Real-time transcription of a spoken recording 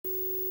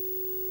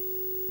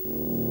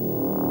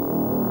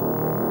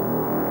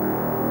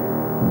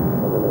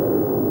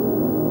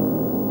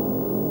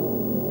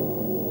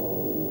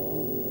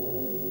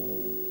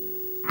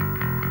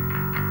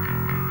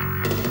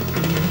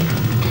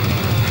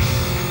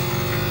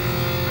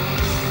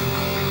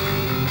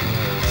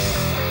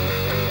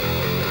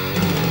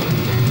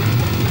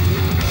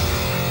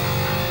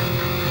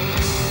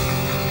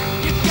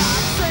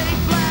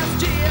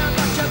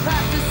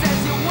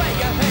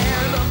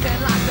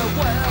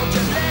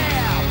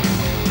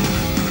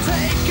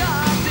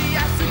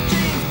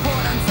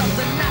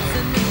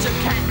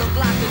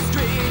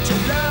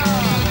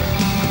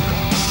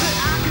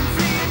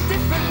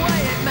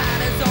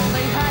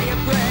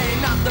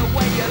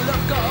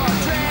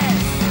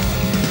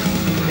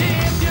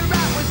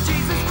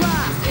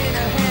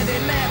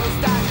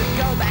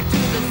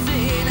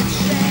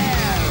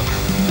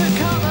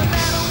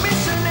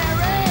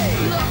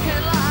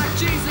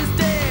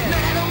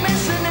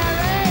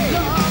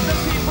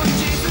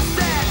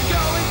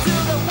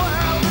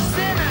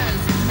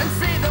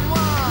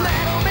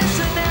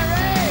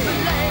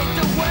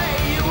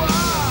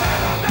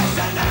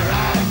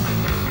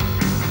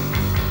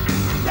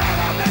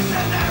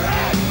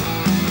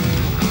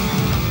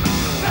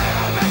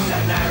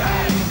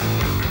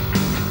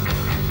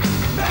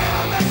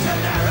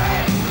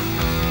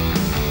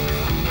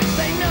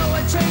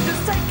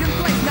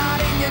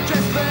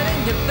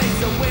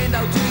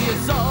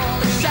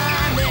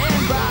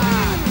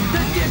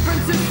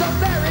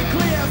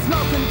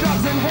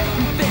hate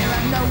and fear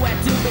are nowhere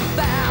to be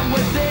found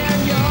within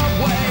your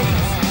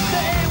ways.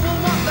 They will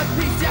want the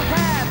peace you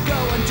have. Go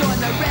and join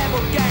the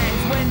rebel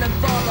gangs, winning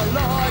for the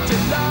Lord you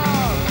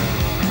love.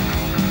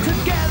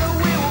 Together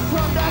we will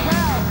plunder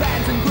hell.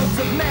 Bands and groups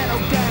of metal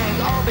gangs,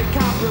 all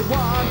because we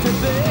want to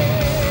be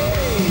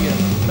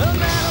a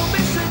metal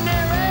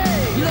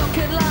missionary,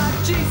 looking like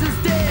Jesus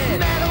did.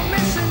 Metal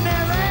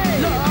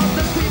missionary, love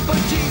the people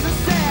Jesus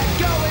said.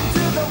 Go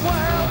into the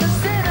world of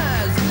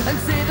sinners and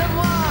see them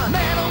one.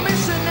 Metal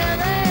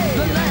missionary,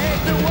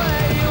 believe the way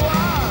you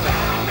are.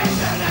 Metal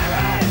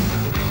missionary,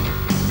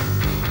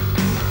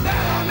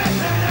 metal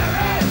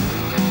missionary,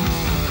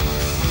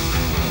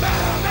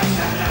 metal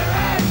missionary,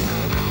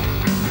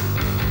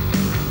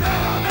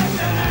 metal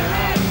missionary.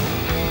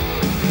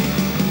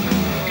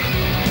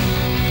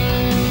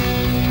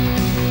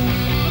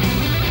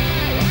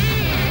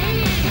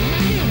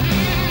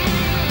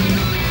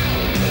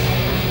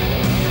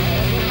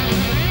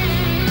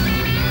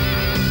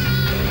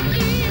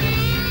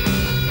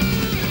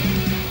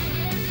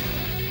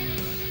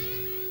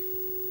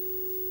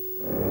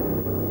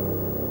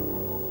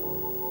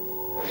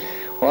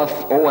 Well,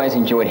 I've always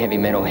enjoyed heavy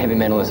metal. Heavy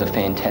metal is a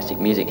fantastic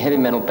music. Heavy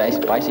metal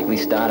basically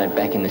started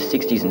back in the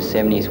 60s and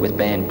 70s with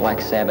band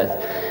Black Sabbath,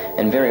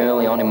 and very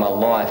early on in my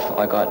life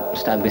I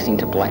started listening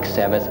to Black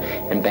Sabbath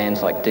and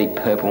bands like Deep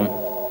Purple.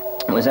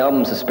 It was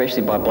albums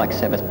especially by Black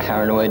Sabbath,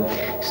 Paranoid,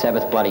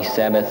 Sabbath Bloody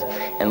Sabbath,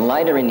 and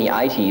later in the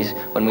 80s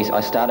when I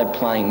started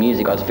playing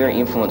music I was very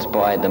influenced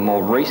by the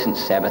more recent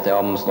Sabbath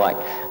albums like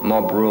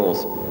Mob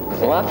Rules.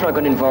 Well, after I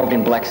got involved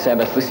in Black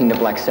Sabbath, listening to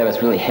Black Sabbath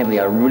really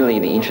heavily,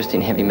 the interest in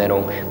heavy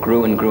metal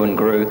grew and grew and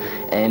grew.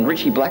 And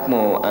Richie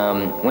Blackmore,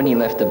 when he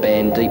left the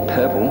band Deep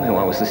Purple, who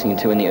I was listening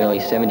to in the early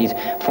 70s,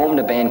 formed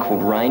a band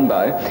called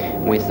Rainbow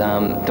with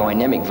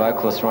dynamic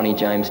vocalist Ronnie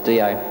James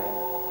Dio.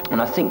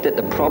 And I think that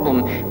the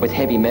problem with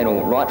heavy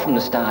metal right from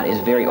the start is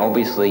very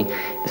obviously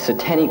the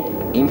satanic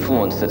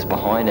influence that's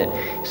behind it.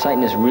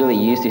 Satan has really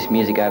used this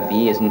music over the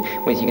years, and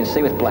as you can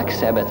see with Black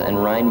Sabbath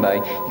and Rainbow,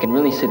 you can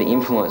really see the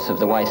influence of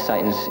the way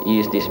Satan's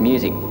used this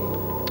music.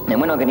 Now,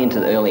 when I got into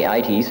the early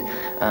 80s,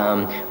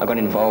 I got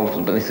involved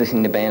with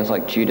listening to bands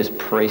like Judas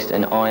Priest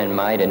and Iron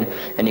Maiden,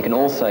 and you can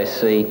also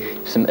see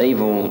some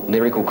evil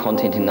lyrical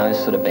content in those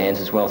sort of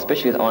bands as well,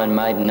 especially with Iron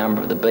Maiden, Number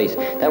of the Beast.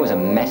 That was a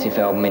massive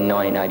album in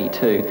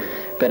 1982.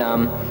 But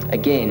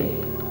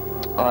again,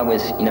 I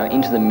was,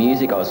 into the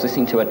music, I was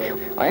listening to it.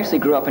 I actually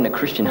grew up in a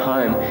Christian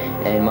home,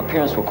 and my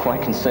parents were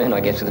quite concerned,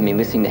 I guess, with me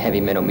listening to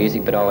heavy metal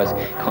music, but I was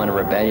kind of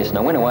rebellious, and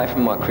I went away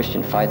from my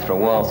Christian faith for a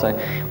while. So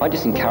I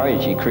just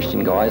encourage you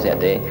Christian guys out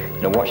there,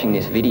 watching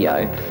this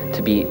video,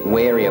 to be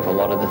wary of a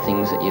lot of the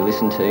things that you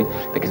listen to,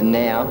 because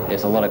now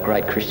there's a lot of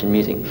great Christian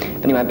music.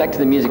 But anyway, back to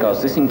the music I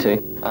was listening to.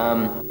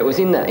 It was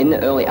in the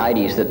early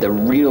 80s that the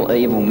real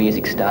evil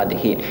music started to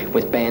hit,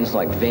 with bands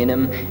like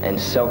Venom and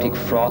Celtic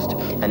Frost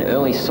and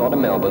early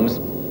Sodom albums.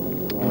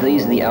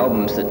 These are the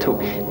albums that took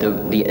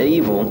the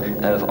evil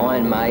of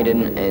Iron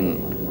Maiden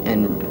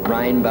and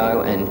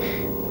Rainbow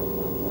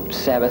and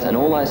Sabbath and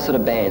all those sort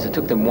of bands. It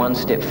took them one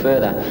step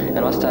further, and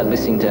I started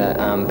listening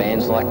to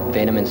bands like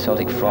Venom and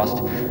Celtic Frost,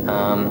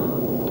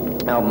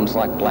 albums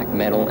like Black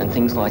Metal and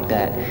things like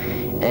that.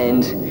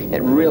 And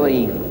it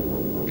really,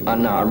 I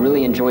don't know, I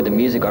really enjoyed the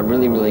music, I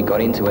really got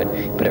into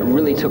it, but it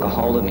really took a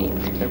hold of me.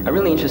 A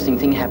really interesting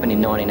thing happened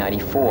in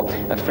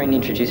 1984. A friend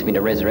introduced me to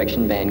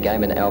Resurrection Band,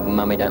 gave me the album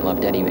Mummy Don't Love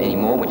Daddy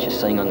Anymore, which you're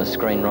seeing on the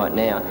screen right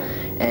now.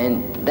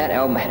 And that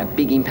album had a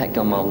big impact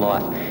on my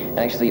life.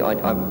 Actually,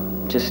 I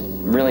just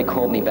really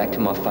called me back to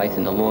my faith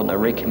in the Lord, and I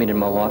recommitted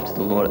my life to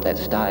the Lord at that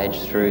stage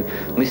through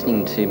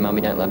listening to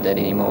Mummy Don't Love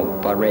Daddy Anymore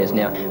by Rez.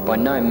 Now, by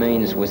no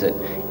means was it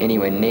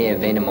anywhere near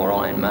Venom or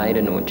Iron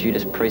Maiden or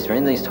Judas Priest or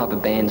any of these type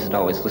of bands that I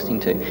was listening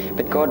to,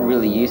 but God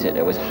really used it.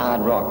 It was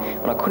hard rock,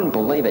 and I couldn't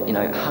believe it,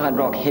 hard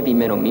rock, heavy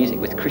metal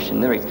music with Christian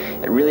lyrics.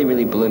 It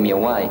really blew me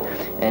away,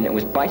 and it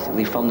was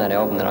basically from that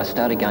album that I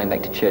started going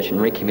back to church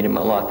and recommitted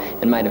my life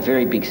and made a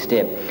very big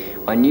step.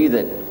 I knew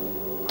that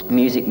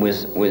music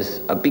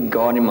was a big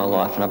guide in my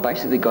life, and I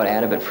basically got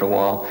out of it for a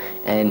while,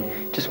 and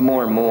just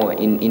more and more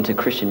into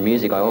Christian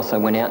music. I also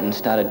went out and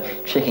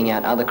started checking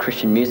out other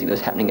Christian music that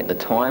was happening at the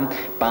time.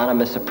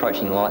 Barnabas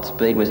Approaching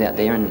Lightspeed was out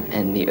there,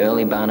 and the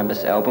early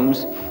Barnabas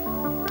albums.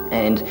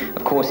 And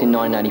of course in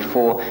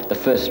 1984 the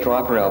first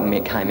Striper album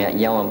came out,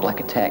 Yellow and Black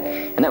Attack,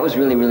 and that was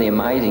really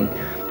amazing.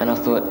 And I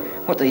thought,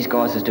 what these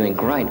guys are doing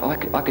great, I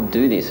could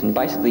do this. And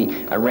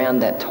basically around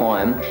that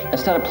time I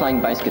started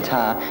playing bass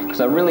guitar,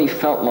 because I really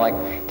felt like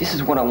this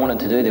is what I wanted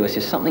to do. There was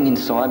just something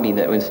inside me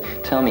that was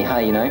telling me,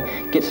 hey,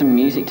 get some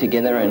music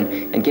together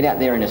and get out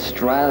there in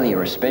Australia,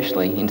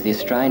 especially into the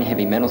Australian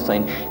heavy metal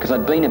scene, because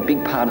I'd been a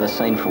big part of the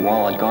scene for a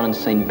while. I'd gone and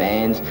seen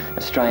bands,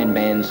 Australian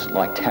bands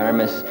like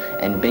Taramis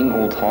and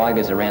Bengal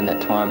Tigers around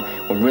that time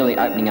were really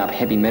opening up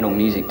heavy metal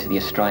music to the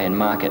Australian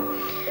market.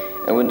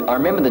 And I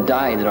remember the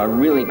day that I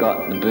really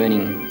got the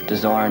burning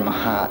desire in my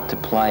heart to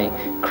play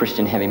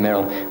Christian heavy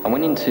metal. I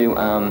went into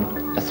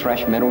a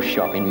thrash metal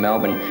shop in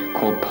Melbourne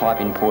called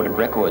Pipe Imported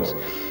Records,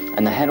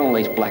 and they had all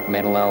these black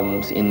metal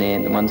albums in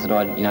there, the ones that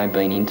I'd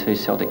been into,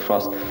 Celtic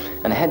Frost,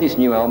 and they had this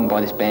new album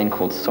by this band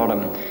called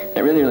Sodom. And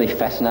it really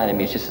fascinated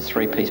me. It's just a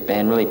three-piece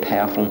band, really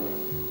powerful.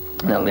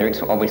 And the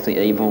lyrics were obviously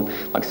evil,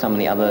 like some of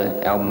the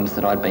other albums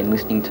that I'd been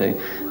listening to.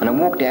 And I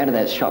walked out of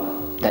that shop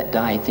that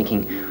day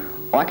thinking,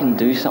 I can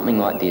do something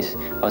like this.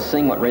 I was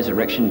seeing what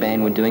Resurrection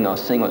Band were doing, I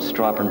was seeing what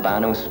Striper and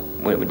Barnels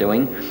were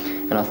doing,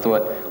 and I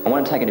thought, I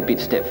want to take it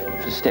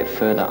a step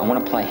further. I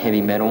want to play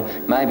heavy metal,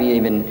 maybe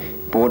even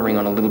bordering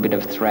on a little bit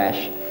of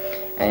thrash.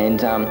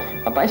 And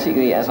I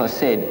basically, as I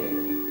said,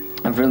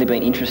 I've really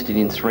been interested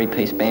in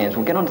three-piece bands.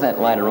 We'll get onto that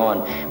later on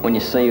when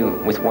you see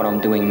with what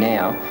I'm doing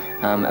now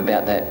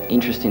about that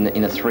interest in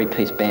the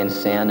three-piece band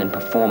sound and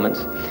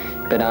performance.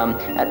 But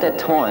at that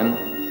time,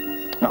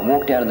 I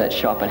walked out of that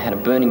shop and had a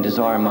burning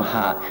desire in my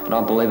heart, and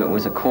I believe it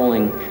was a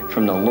calling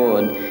from the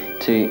Lord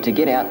to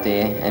get out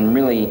there and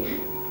really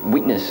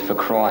witness for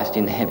Christ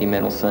in the heavy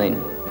metal scene.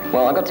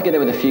 Well, I got together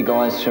with a few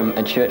guys from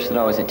a church that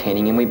I was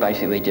attending, and we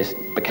basically just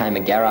became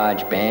a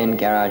garage band,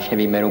 garage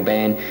heavy metal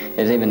band.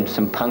 There's even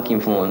some punk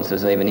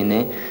influences even in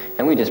there,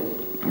 and we just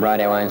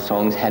wrote our own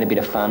songs, had a bit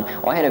of fun.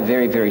 I had a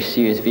very, very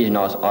serious vision.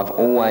 I've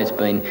always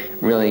been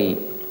really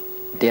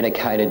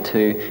dedicated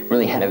to,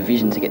 really had a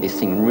vision to get this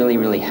thing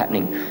really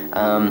happening.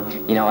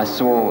 I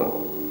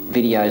saw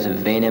videos of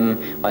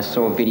Venom, I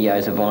saw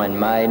videos of Iron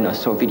Maiden, I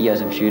saw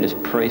videos of Judas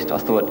Priest. I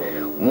thought,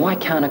 why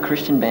can't a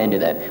Christian band do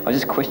that? I was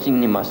just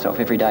questioning myself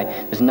every day.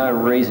 There's no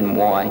reason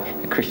why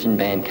a Christian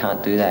band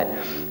can't do that.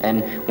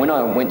 And when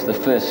I went to the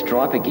first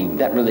Striper gig,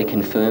 that really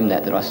confirmed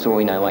that I saw,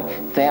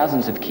 like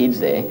thousands of kids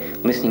there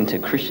listening to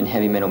Christian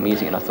heavy metal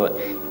music, and I thought,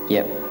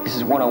 yep, this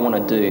is what I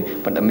want to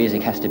do, but the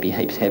music has to be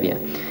heaps heavier.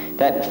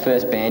 That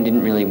first band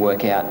didn't really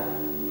work out.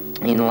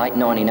 In late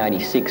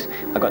 1986,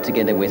 I got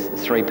together with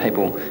three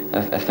people,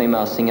 a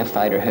female singer,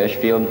 Phaedra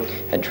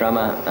Hirschfield, a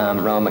drummer,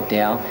 Rowan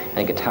McDowell,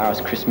 and a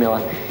guitarist, Chris Miller.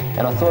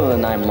 And I thought of the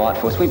name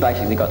Lightforce. We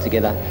basically got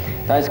together.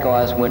 Those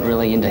guys weren't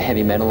really into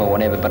heavy metal or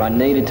whatever, but I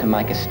needed to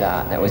make a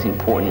start. That was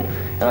important.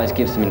 And I just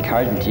give some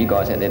encouragement to you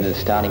guys out there that are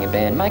starting a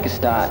band. Make a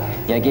start.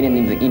 Get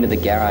into the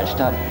garage,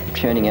 start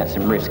churning out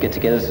some riffs, get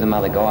together with some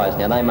other guys.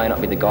 Now, they may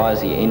not be the guys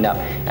that you end up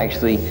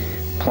actually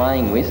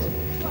playing with,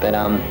 but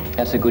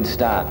that's a good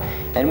start.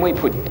 And we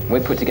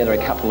put together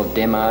a couple of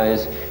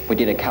demos, we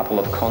did a couple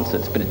of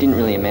concerts, but it didn't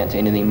really amount to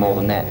anything more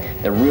than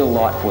that. The real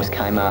Lightforce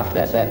came after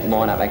that. That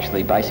lineup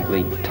actually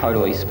basically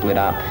totally split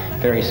up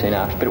very soon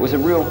after, but it was a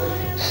real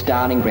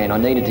starting ground. I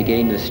needed to get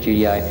into the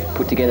studio,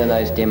 put together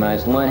those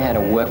demos, learn how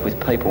to work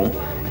with people,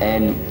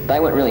 and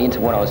they weren't really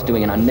into what I was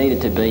doing, and I needed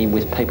to be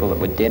with people that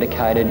were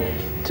dedicated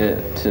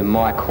to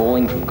my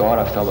calling from God,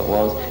 I felt it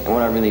was, and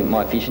what I really,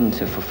 my vision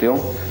to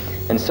fulfill.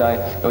 And so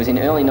it was in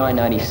early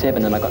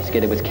 1987 that I got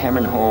together with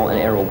Cameron Hall and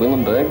Errol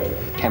Willenberg,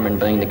 Cameron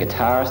being the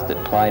guitarist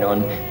that played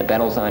on the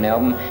Battlezone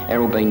album,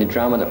 Errol being the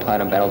drummer that played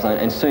on Battlezone,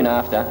 and soon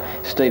after,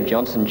 Steve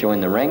Johnson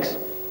joined the ranks,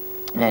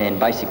 and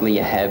basically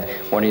you have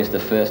what is the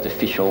first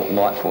official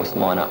Lightforce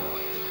lineup.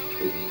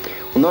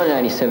 Well,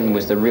 1987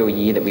 was the real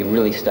year that we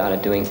really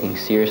started doing things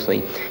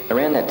seriously.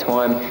 Around that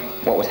time,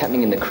 what was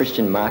happening in the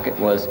Christian market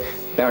was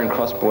Barren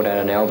Cross brought out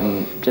an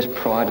album just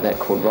prior to that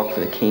called Rock for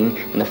the King,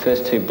 and the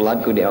first two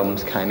Bloodgood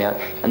albums came out,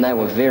 and they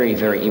were very,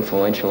 very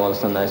influential on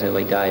us in those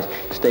early days.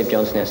 Steve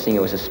Johnson, our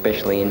singer, was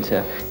especially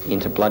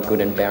into Bloodgood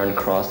and Barren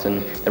Cross,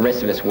 and the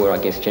rest of us were, I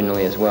guess,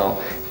 generally as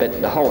well.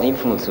 But the whole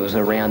influence was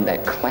around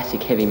that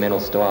classic heavy metal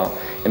style,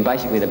 and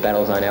basically the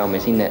Battlezone album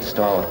is in that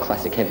style of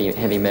classic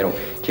heavy metal.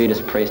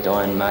 Judas Priest,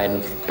 Iron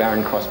Maiden,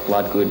 Barren Cross,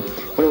 Bloodgood,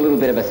 with a little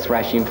bit of a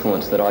thrash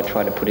influence that I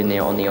tried to put in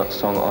there on the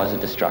song Eyes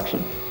of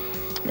Destruction.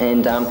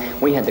 And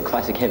we had the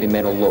classic heavy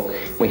metal look.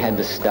 We had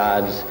the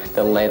studs,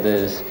 the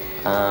leathers,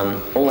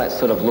 all that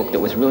sort of look that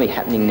was really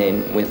happening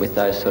then with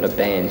those sort of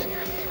bands.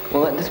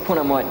 Well, at this point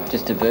I might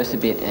just diverse a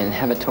bit and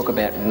have a talk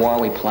about why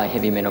we play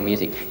heavy metal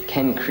music.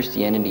 Can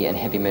Christianity and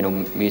heavy metal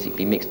music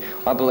be mixed?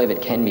 I believe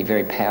it can be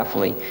very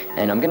powerfully,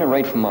 and I'm going to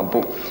read from my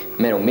book,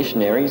 Metal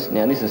Missionaries.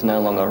 Now, this is no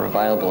longer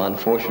available,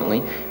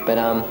 unfortunately, but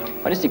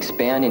I just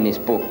expound in this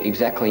book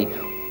exactly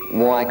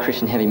why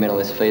Christian heavy metal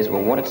is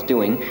feasible, what it's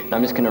doing, and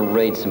I'm just going to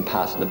read some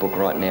parts of the book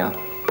right now.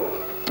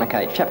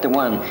 Okay, chapter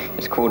 1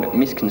 is called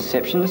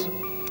Misconceptions,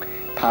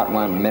 part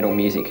 1, Metal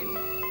Music.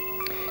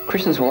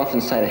 Christians will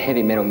often say that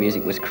heavy metal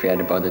music was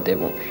created by the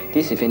devil.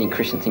 This, if any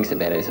Christian thinks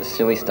about it, is a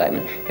silly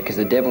statement, because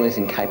the devil is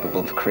incapable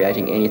of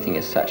creating anything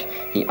as such.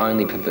 He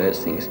only perverts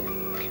things.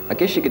 I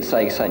guess you could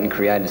say Satan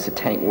created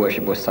satanic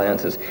worship or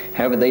seances.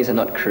 However, these are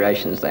not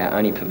creations, they are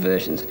only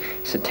perversions.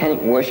 Satanic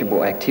worship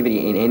or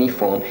activity in any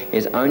form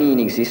is only in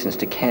existence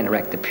to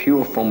counteract the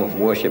pure form of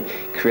worship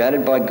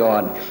created by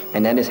God,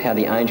 and that is how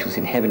the angels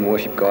in heaven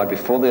worship God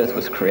before the earth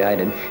was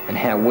created, and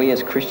how we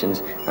as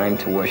Christians aim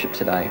to worship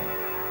today.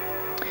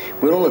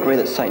 We'll all agree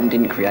that Satan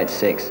didn't create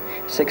sex.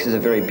 Sex is a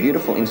very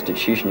beautiful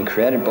institution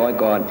created by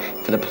God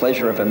for the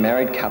pleasure of a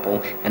married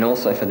couple and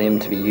also for them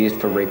to be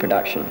used for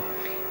reproduction.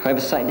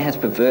 However, Satan has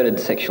perverted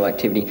sexual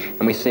activity,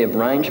 and we see a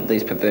range of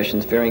these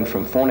perversions varying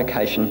from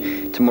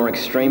fornication to more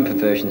extreme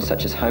perversions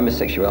such as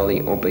homosexuality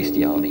or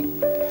bestiality.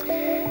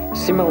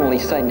 Similarly,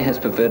 Satan has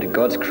perverted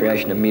God's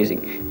creation of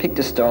music, picked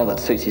a style that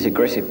suits his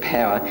aggressive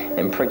power,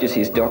 and preaches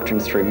his doctrine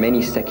through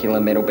many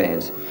secular metal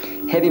bands.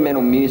 Heavy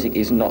metal music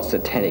is not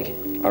satanic.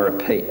 I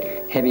repeat,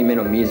 heavy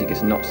metal music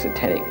is not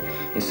satanic.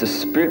 It's the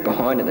spirit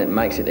behind it that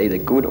makes it either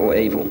good or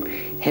evil.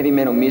 Heavy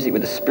metal music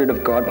with the Spirit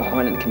of God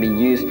behind it can be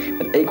used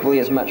with equally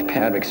as much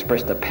power to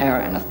express the power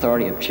and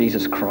authority of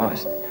Jesus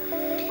Christ.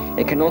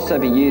 It can also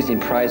be used in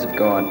praise of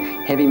God.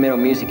 Heavy metal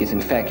music is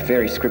in fact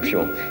very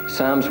scriptural.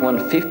 Psalms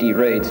 150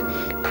 reads,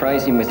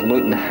 "Praise him with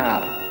lute and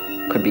harp,"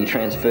 could be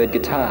transferred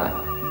guitar.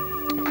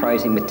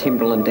 Praise him with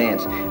timbrel and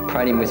dance.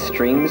 Praise him with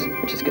strings,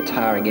 which is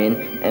guitar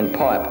again, and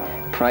pipe.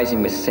 Praise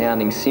him with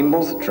sounding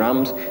cymbals,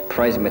 drums.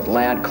 Praise him with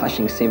loud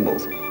clashing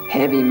cymbals.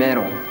 Heavy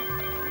metal.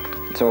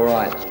 It's all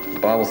right. The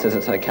Bible says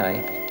it's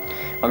okay.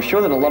 I'm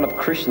sure that a lot of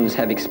Christians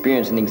have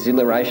experienced an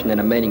exhilaration at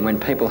a meeting when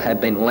people have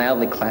been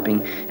loudly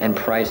clapping and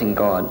praising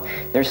God.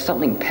 There's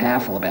something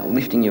powerful about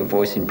lifting your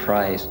voice in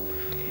praise.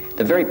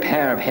 The very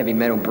power of heavy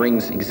metal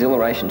brings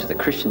exhilaration to the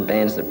Christian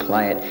bands that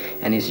play it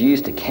and is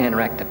used to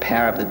counteract the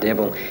power of the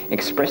devil,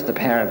 express the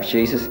power of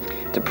Jesus,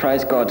 to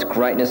praise God's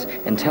greatness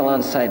and tell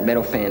unsaved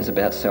metal fans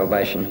about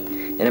salvation.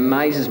 It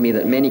amazes me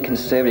that many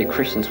conservative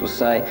Christians will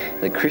say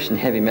that Christian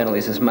heavy metal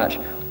is as much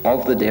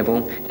of the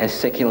devil as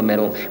secular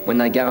metal when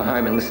they go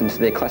home and listen to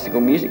their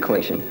classical music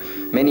collection.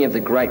 Many of the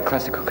great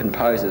classical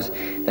composers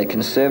that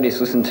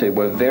conservatives listen to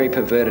were very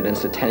perverted and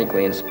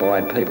satanically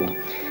inspired people.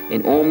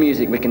 In all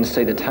music we can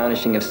see the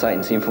tarnishing of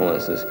Satan's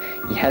influences.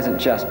 He hasn't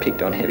just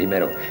picked on heavy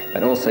metal,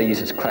 but also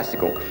uses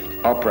classical,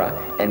 opera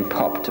and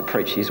pop to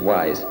preach his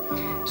ways.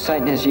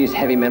 Satan has used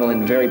heavy metal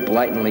in very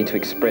blatantly to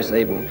express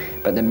evil,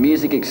 but the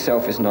music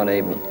itself is not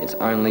evil, it's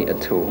only a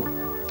tool.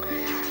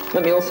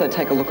 Let me also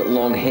take a look at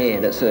long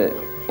hair. That's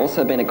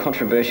also been a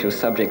controversial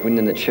subject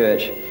within the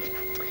church.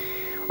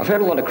 I've heard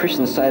a lot of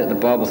Christians say that the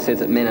Bible says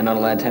that men are not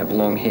allowed to have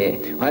long hair.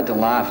 I had to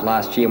laugh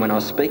last year when I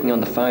was speaking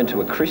on the phone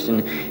to a Christian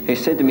who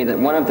said to me that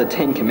one of the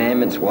 10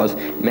 commandments was,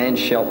 "Man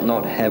shall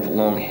not have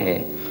long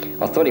hair."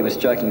 I thought he was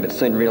joking, but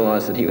soon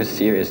realised that he was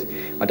serious.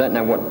 I don't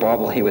know what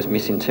Bible he was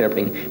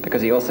misinterpreting,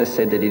 because he also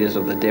said that it is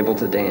of the devil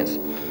to dance.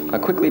 I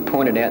quickly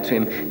pointed out to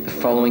him the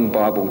following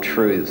Bible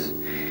truths.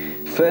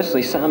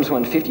 Firstly, Psalms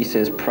 150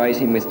 says, "Praise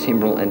him with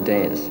timbrel and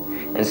dance."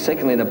 And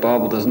secondly, the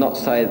Bible does not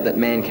say that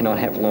man cannot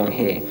have long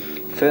hair.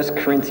 1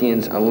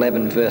 Corinthians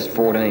 11 verse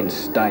 14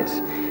 states,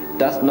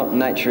 "Doth not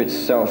nature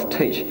itself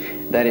teach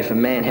that if a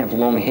man have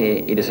long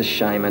hair, it is a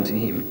shame unto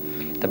him?"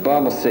 The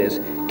Bible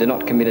says, "Do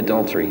not commit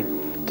adultery.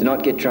 Do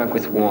not get drunk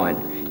with wine.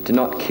 Do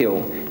not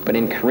kill." But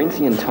in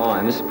Corinthian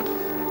times,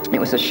 it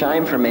was a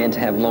shame for a man to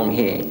have long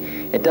hair.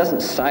 It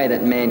doesn't say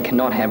that man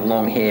cannot have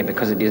long hair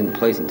because it isn't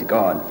pleasing to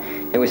God.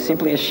 It was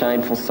simply a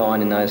shameful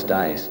sign in those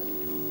days.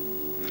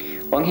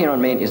 Long hair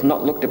on men is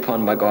not looked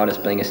upon by God as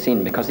being a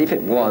sin, because if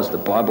it was, the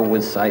Bible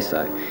would say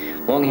so.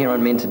 Long hair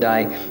on men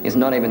today is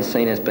not even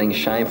seen as being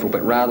shameful,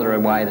 but rather a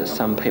way that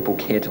some people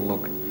care to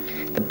look.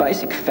 The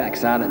basic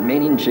facts are that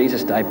men in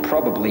Jesus' day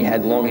probably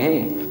had long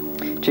hair.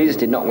 Jesus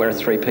did not wear a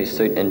three-piece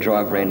suit and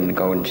drive around in a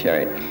golden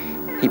chariot.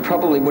 He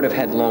probably would have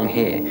had long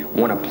hair,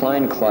 worn a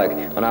plain cloak,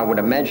 and I would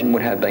imagine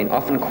would have been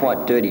often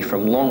quite dirty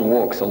from long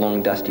walks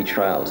along dusty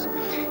trails.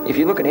 If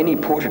you look at any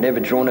portrait ever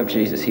drawn of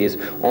Jesus, he is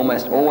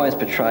almost always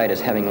portrayed as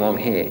having long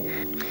hair.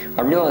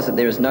 I realise that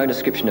there is no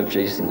description of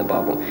Jesus in the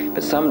Bible,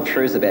 but some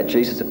truths about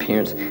Jesus'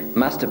 appearance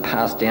must have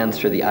passed down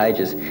through the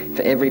ages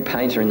for every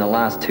painter in the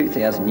last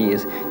 2,000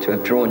 years to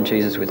have drawn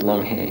Jesus with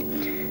long hair.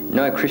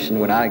 No Christian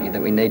would argue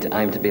that we need to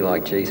aim to be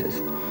like Jesus.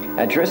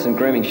 Our dress and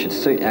grooming should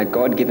suit our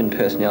God-given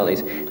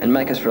personalities and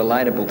make us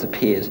relatable to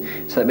peers,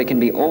 so that we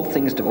can be all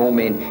things to all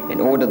men in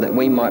order that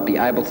we might be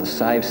able to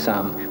save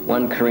some.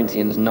 1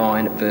 Corinthians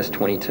 9 verse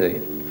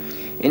 22.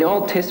 In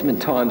Old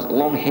Testament times,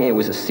 long hair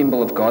was a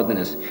symbol of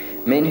godliness.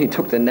 Men who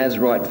took the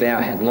Nazirite vow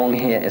had long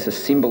hair as a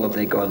symbol of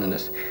their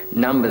godliness.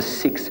 Numbers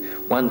 6,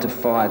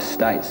 1-5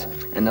 states,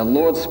 "And the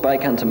Lord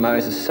spake unto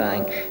Moses,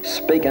 saying,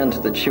 Speak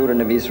unto the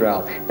children of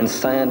Israel, and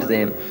say unto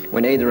them,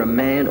 When either a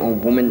man or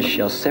woman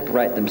shall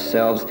separate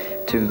themselves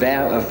to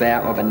vow a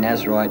vow of a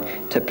Nazirite,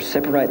 to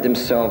separate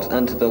themselves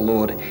unto the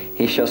Lord,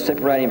 he shall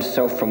separate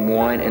himself from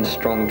wine and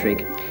strong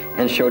drink,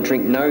 and shall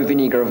drink no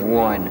vinegar of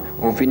wine,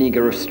 or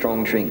vinegar of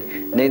strong drink,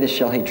 neither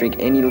shall he drink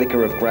any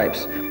liquor of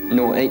grapes,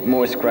 nor eat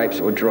moist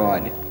grapes or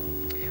dried.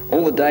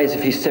 All the days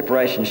of his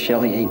separation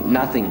shall he eat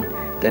nothing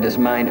that is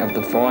made of the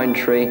vine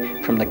tree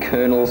from the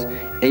kernels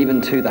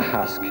even to the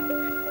husk.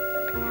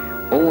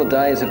 All the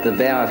days of the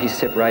vow of his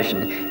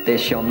separation there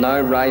shall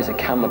no razor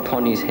come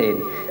upon his head,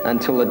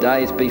 until the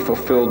days be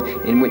fulfilled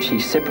in which he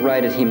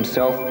separated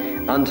himself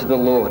unto the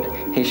Lord.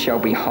 He shall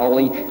be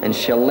holy, and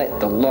shall let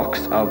the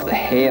locks of the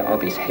hair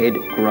of his head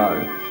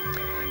grow."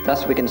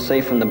 Thus we can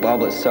see from the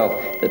Bible itself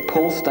that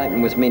Paul's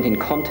statement was meant in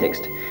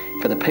context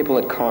for the people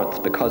at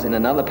Corinth, because in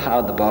another part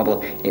of the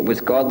Bible it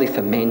was godly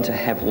for men to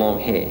have long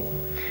hair.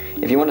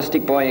 If you want to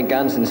stick by your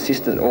guns and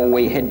insist that all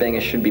we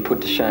headbangers should be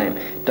put to shame,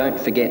 don't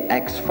forget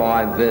Acts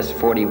 5 verse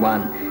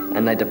 41.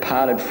 "And they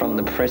departed from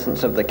the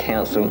presence of the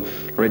council,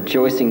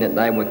 rejoicing that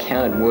they were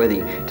counted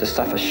worthy to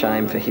suffer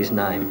shame for his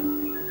name."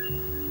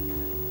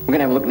 We're going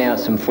to have a look now at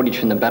some footage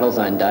from the Battle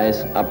Zone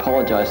days. I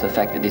apologise for the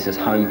fact that this is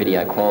home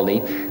video quality.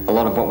 A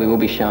lot of what we will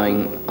be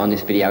showing on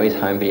this video is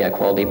home video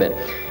quality, but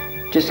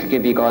just to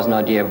give you guys an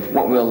idea of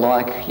what we were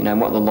like, you know,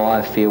 what the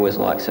live feel was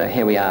like. So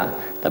here we are,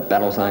 the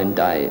Battle Zone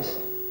days.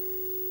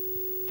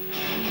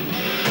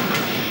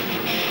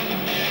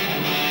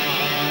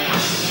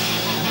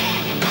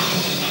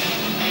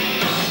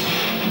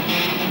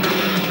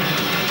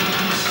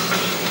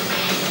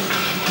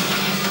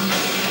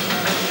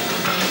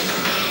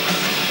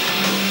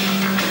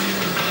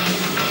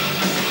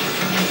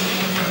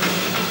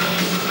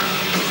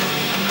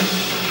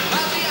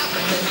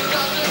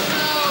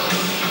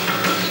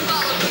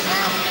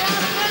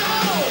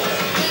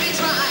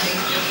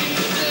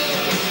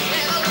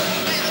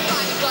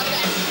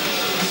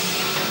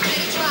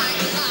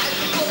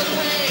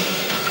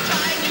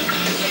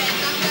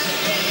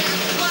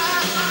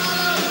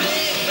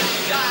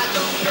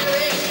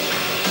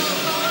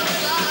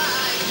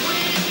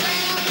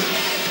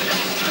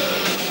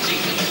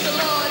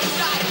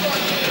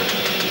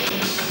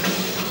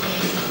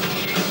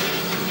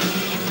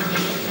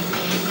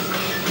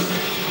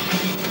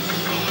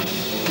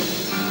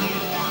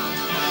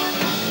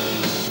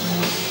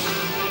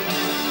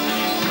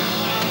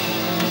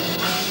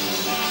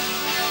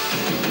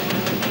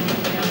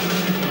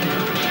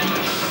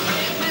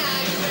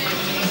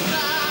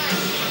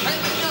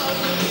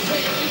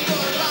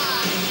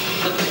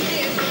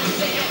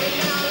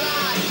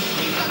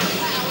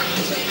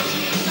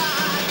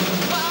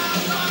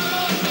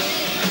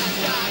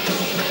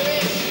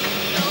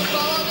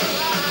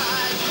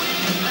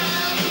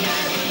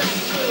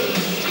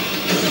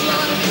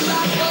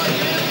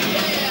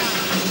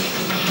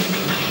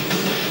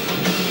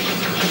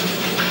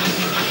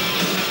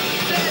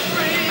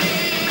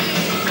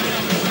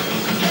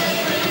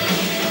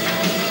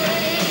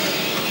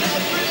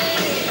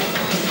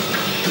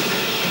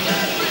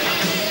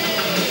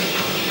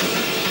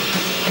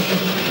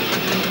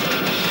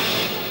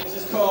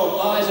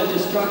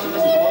 Destruction.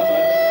 This is one,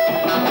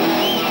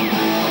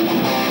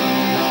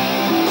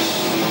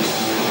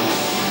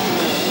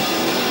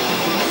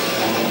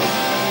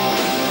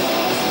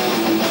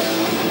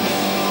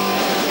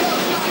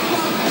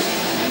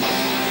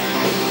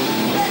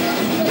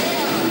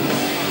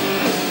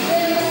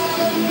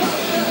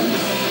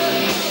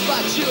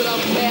 but you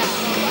don't care.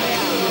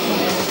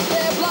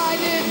 They're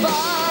blinded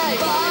by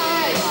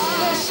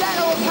the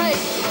shadow of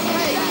hate,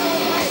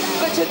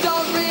 but you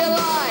don't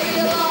realize.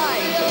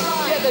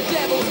 Yeah, the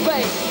devil's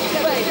bait.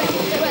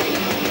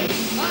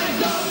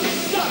 Eyes of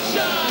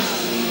destruction,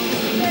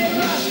 they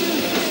rush to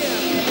fear.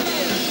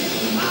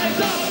 Eyes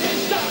of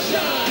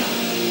destruction,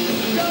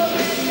 so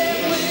make them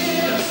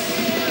clear.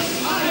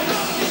 Eyes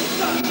of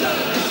destruction,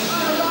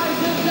 our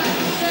lives is at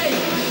stake.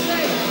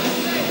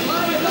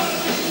 Eyes of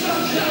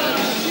destruction,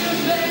 you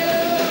better.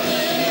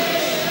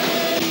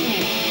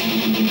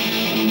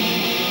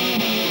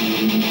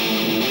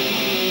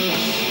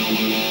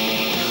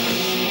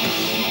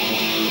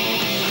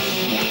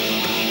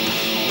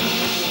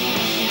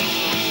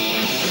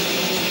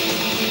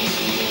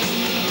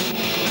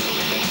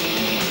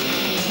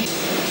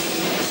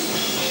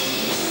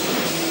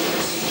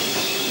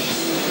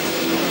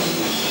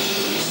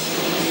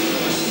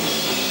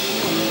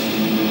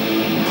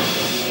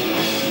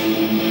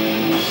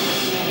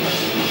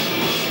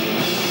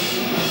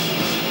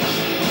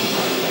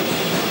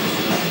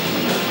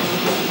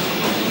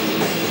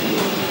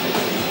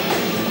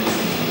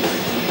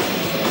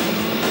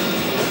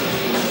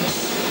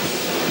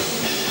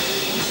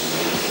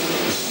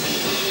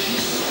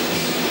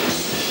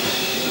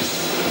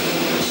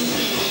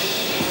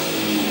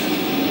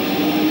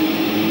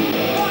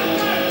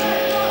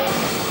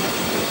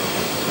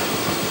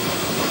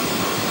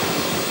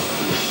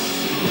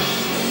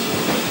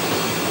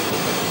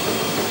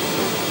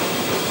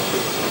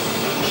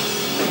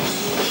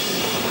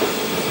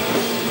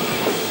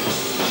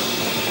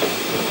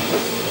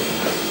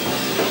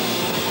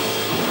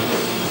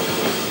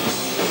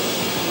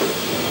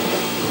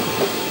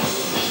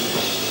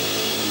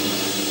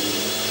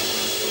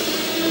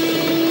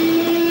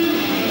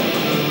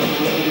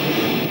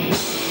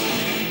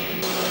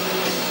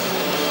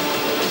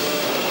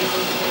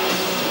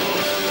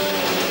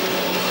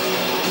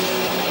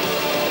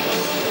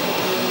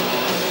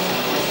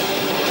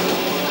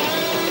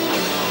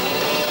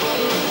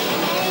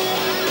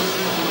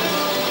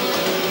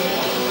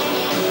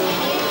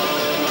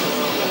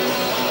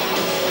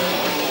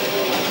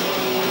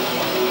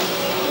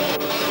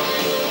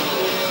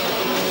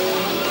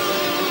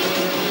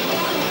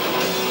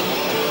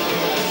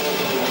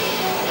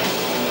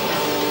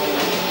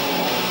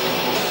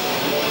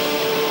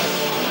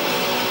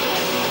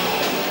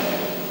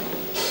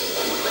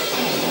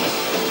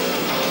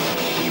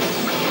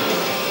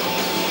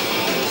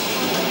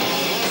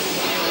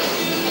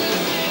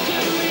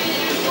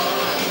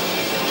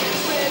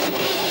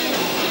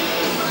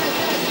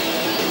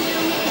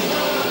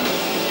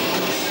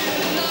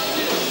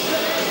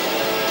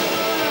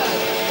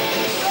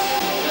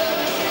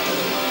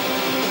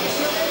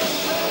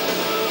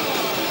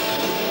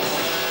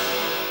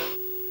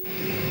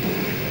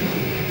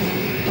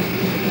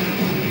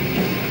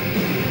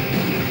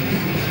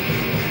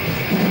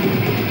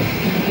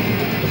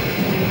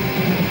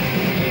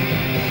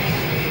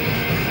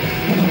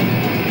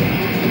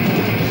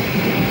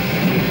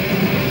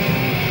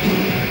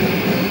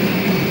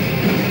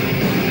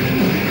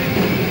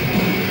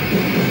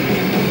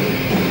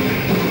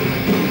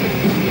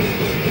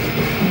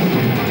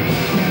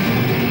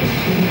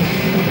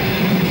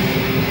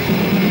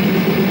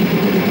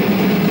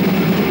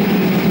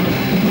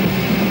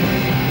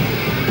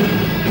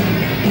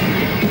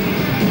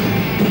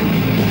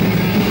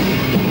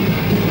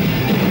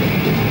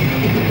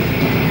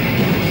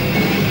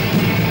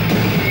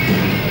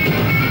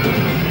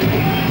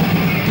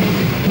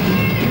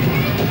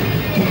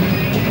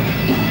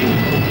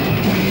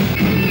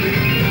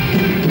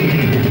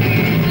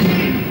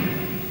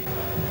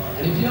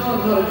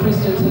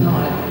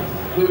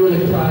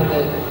 really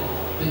pray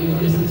that you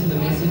would listen to the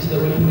message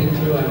that we're putting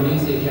through our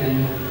music,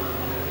 and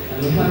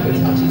we hope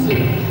it touches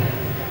you.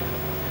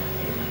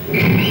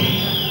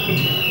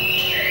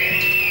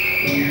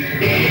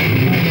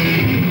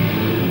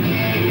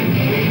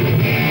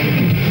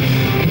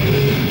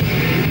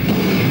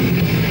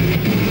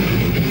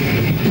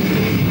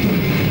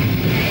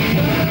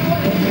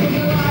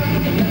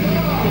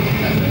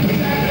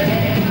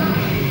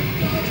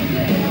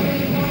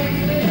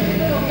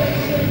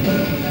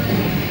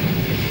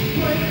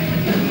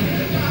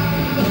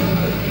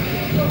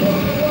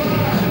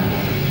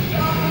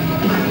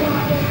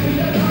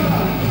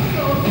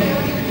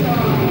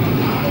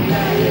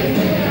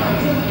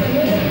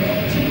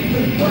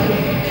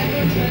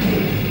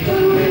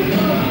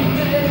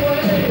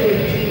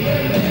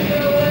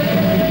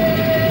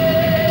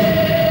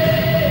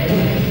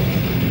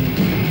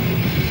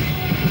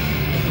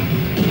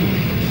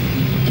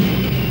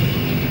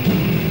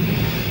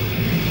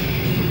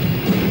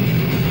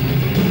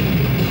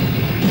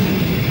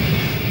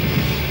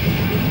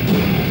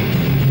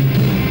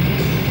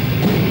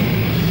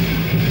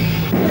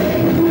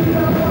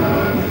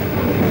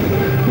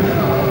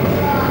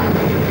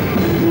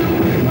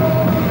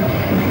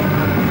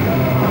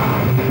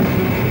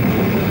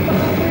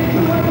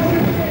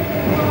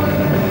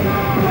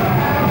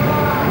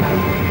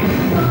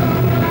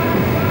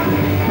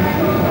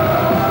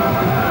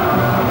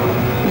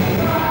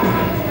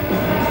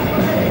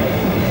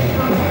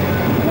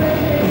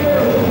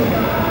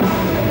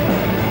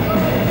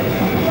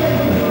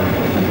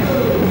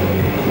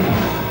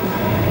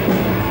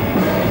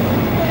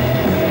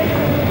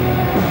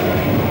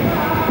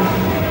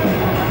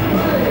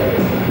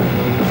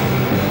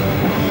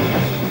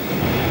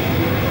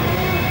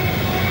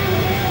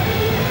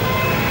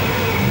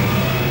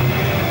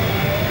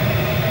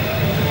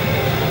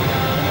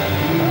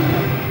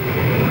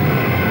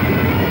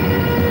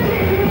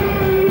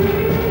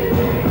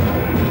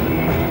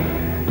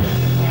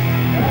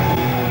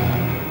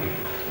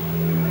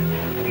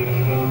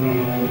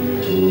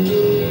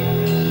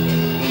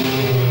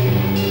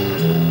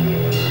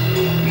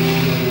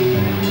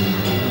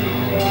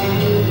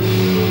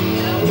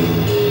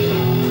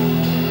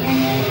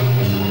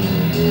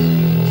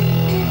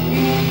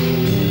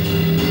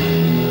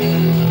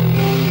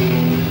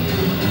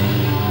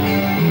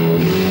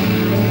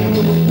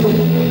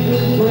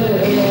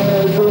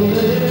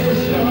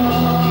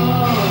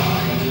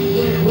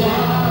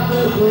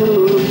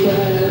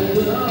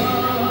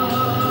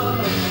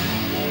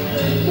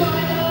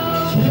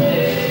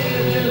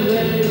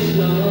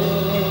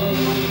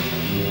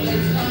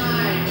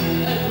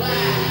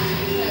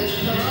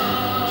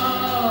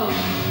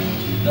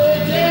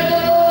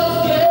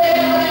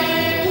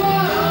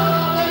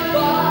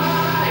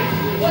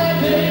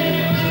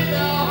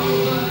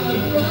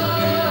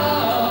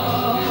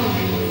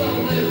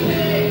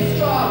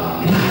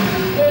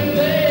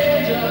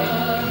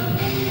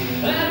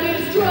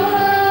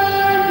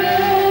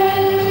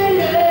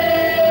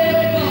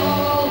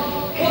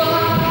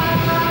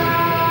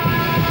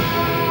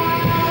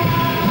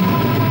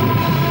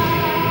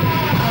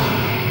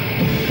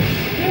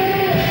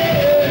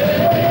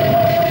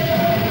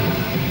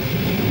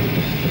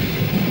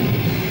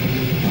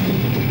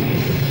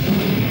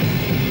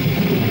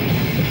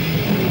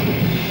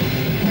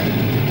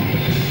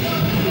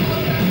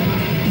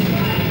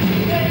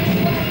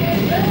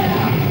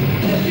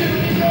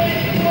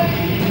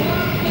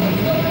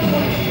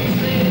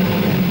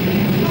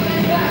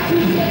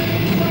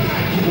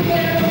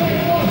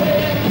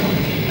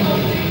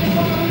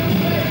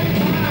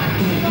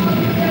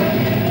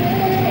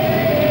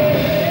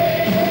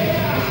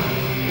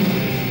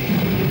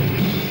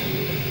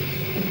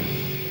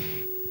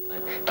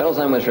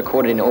 Battlezone was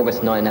recorded in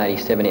August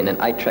 1987 in an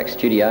 8-track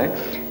studio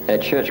at a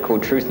church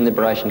called Truth and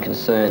Liberation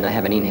Concern. They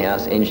have an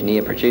in-house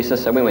engineer producer,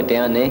 so we went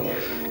down there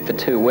for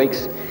 2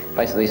 weeks,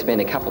 basically spent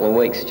a couple of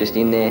weeks just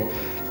in there,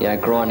 you know,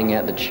 grinding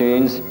out the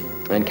tunes,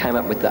 and came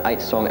up with the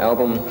 8-song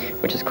album,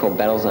 which is called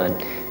Battlezone.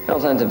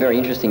 Battlezone's a very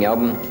interesting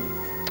album.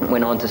 It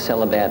went on to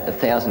sell about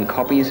 1,000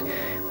 copies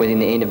within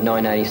the end of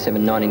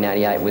 1987,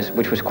 1988,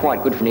 which was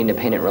quite good for an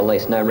independent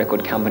release. No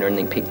record company or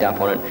anything picked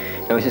up on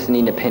it. It was just an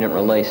independent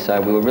release,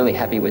 so we were really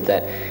happy with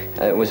that.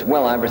 It was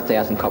well over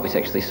 1,000 copies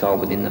actually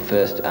sold within the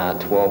first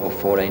 12 or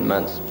 14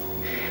 months.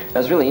 It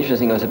was really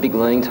interesting. It was a big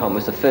learning time. It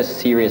was the first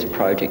serious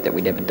project that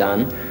we'd ever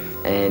done,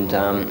 and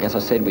as I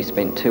said, we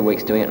spent 2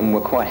 weeks doing it, and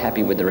we're quite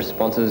happy with the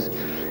responses.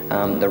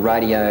 The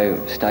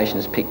radio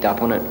stations picked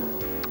up on it,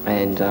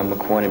 and were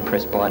quite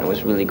impressed by it. It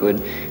was really good.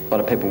 A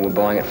lot of people were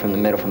buying it from the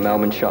Metal for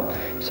Melbourne shop.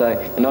 So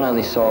it not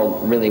only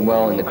sold really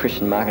well in the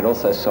Christian market, it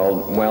also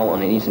sold well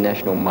on an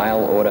international mail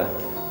order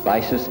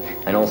basis,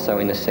 and also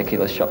in the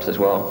secular shops as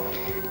well.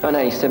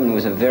 1987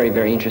 was a very,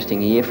 very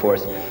interesting year for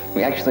us.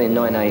 We actually in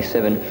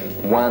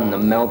 1987 won the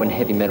Melbourne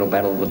Heavy Metal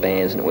Battle of the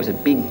Bands, and it was a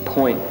big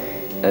point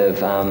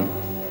of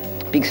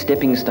big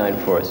stepping stone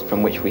for us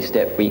from which we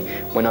stepped. We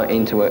went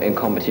into a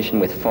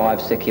competition with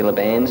 5 secular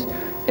bands.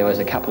 There was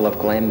a couple of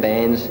glam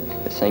bands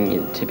that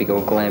sang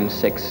typical glam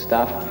sex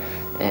stuff,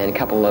 and a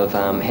couple of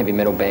heavy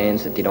metal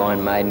bands that did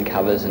Iron Maiden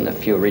covers and a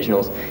few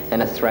originals,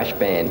 and a thrash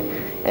band.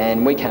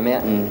 And we came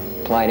out and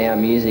played our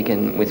music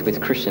and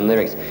with Christian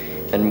lyrics,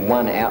 and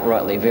won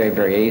outrightly very,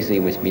 very easily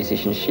with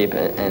musicianship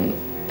and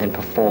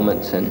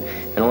performance and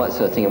all that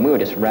sort of thing. And we were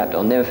just wrapped.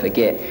 I'll never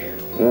forget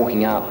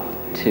walking up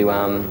to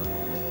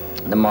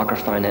the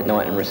microphone that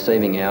night and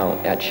receiving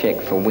our check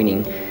for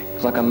winning. It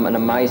was like an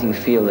amazing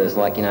feel. There's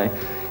like,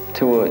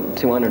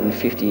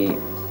 250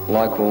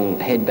 local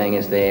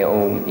headbangers there,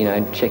 all,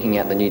 checking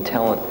out the new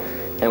talent.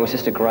 And it was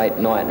just a great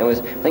night. And I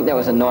think that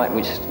was a night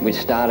which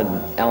started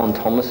Alan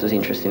Thomas's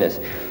interest in us.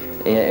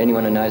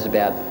 Anyone who knows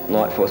about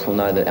Lightforce will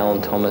know that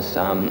Alan Thomas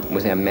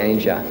was our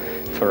manager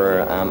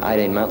for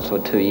 18 months or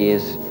 2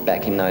 years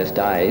back in those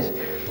days.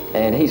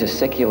 And he's a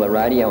secular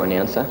radio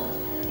announcer.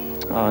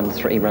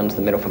 He runs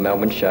the Metal for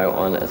Melbourne show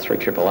on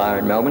 3RRR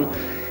in Melbourne.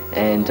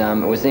 And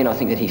it was then, I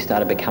think, that he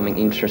started becoming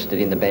interested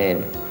in the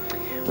band.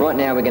 Right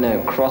now we're going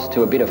to cross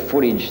to a bit of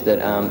footage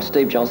that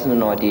Steve Johnson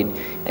and I did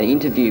an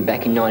interview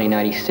back in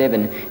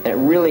 1987, and it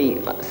really,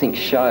 I think,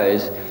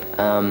 shows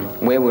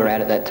where we were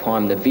at that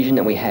time, the vision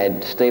that we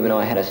had. Steve and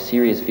I had a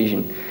serious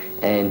vision,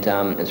 and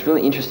it's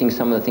really interesting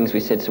some of the things we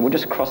said. So we'll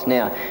just cross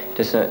now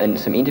to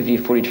some interview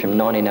footage from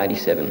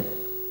 1987.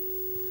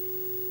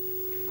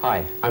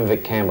 Hi, I'm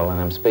Vic Campbell, and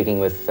I'm speaking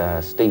with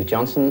Steve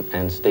Johnson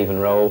and Stephen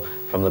Rowe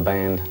from the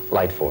band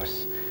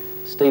Lightforce.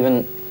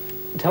 Stephen,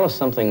 tell us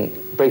something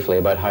briefly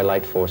about how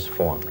Lightforce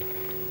formed.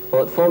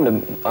 Well, it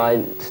formed,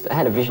 I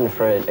had a vision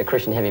for a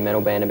Christian heavy metal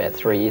band about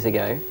 3 years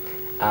ago,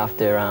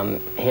 after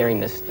hearing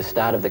the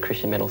start of the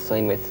Christian metal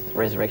scene with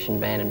Resurrection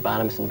Band and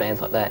Barnabas and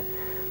bands like that.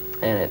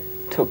 And it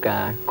took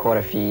quite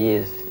a few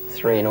years,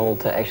 3 in all,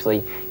 to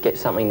actually get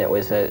something that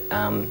was a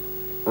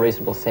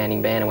reasonable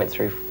sounding band. I went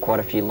through quite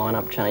a few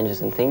lineup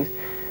changes and things.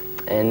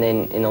 And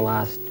then in the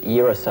last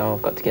year or so,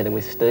 I've got together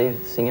with Steve,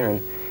 the singer,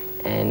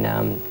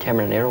 and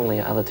Cameron and Errol, the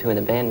other two in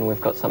the band, and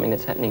we've got something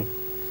that's happening.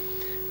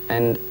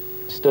 And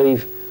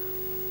Steve,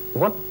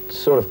 what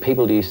sort of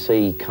people do you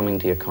see coming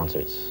to your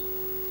concerts?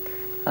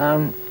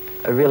 A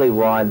really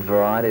wide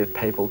variety of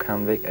people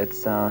come, Vic.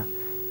 It's a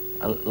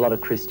lot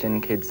of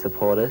Christian kids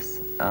support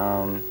us.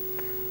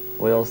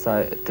 We also,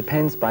 it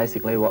depends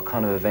basically what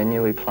kind of a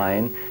venue we play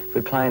in. If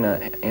we play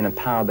in a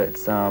pub,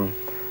 it's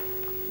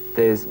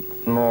there's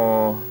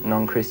more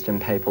non-Christian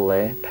people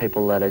there,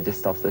 people that are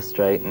just off the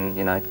street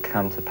and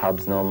come to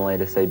pubs normally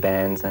to see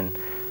bands. And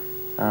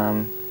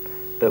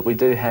but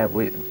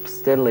we're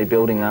steadily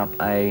building up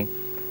a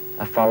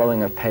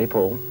following of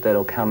people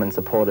that'll come and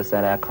support us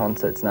at our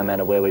concerts no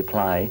matter where we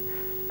play,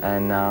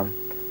 and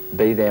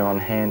be there on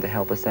hand to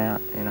help us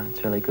out.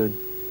 It's really good.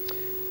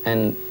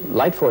 And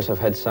Lightforce have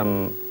had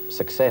some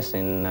success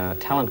in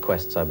talent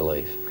quests, I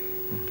believe.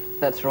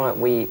 That's right.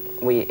 We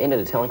entered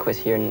a talent quest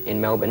here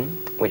in Melbourne,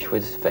 which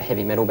was for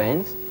heavy metal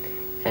bands,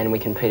 and we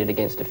competed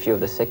against a few of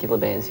the secular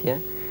bands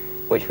here,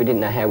 which we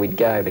didn't know how we'd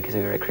go because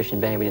we were a Christian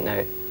band. We didn't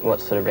know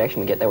what sort of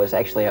reaction we'd get. That was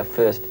actually our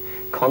first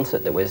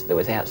concert that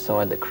was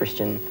outside the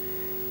Christian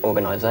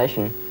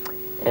organisation,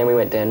 and we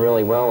went down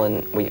really well,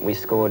 and we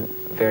scored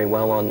very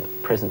well on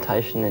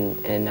presentation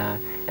and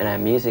our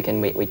music,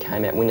 and we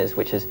came out winners,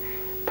 which has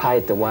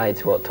paved the way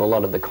to a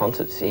lot of the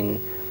concerts in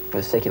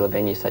the secular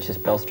venues such as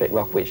Bell Street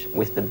Rock, which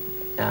with the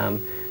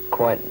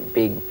quite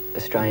big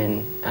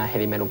Australian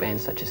heavy metal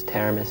bands such as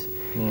Taramis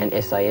and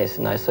SAS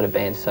and those sort of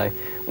bands. So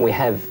we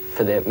have,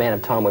 for the amount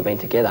of time we've been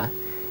together,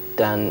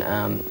 been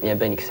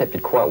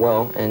accepted quite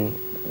well and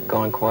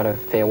gone quite a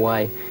fair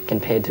way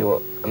compared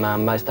to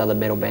most other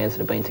metal bands that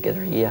have been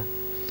together a year.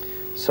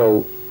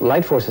 So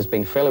Lightforce has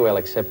been fairly well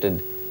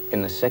accepted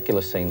in the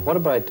secular scene. What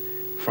about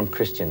from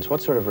Christians?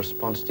 What sort of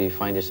response do you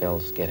find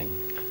yourselves getting?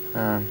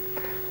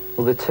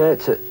 Well, the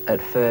church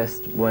at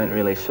first weren't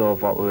really sure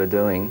of what we were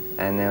doing,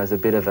 and there was a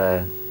bit of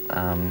a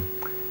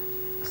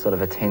sort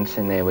of a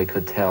tension there, we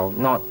could tell.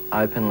 Not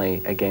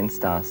openly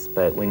against us,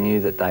 but we knew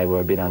that they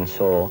were a bit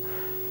unsure.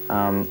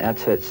 Our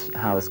church,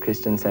 Harvest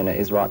Christian Centre,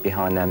 is right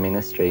behind our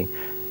ministry.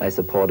 They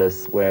support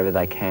us wherever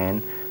they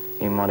can,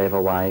 in whatever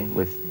way,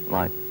 with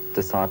like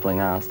discipling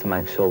us to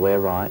make sure we're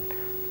right.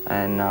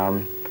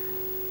 And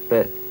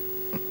but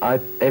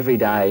every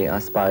day, I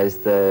suppose,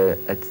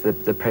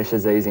 the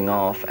pressure's easing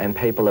off, and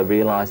people are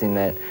realising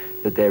that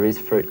there is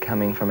fruit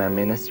coming from our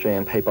ministry,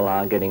 and people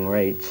are getting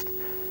reached.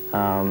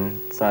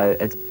 So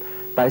it's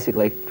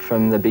basically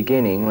from the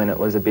beginning, when it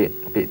was a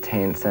bit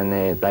tense and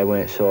they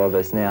weren't sure of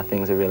us. Now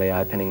things are really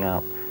opening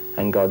up,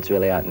 and God's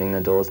really opening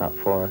the doors up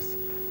for us.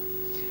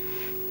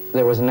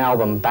 There was an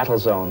album, Battle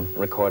Zone,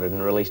 recorded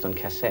and released on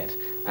cassette,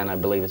 and I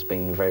believe it's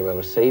been very well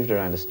received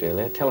around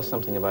Australia. Tell us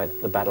something about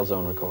the Battle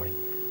Zone recording.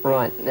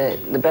 Right,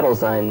 the Battle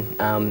Zone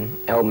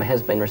album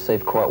has been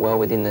received quite well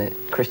within the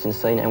Christian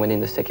scene and within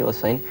the secular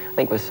scene. I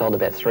think we've sold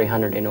about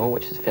 300 in all,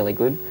 which is fairly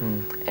good.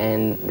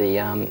 And the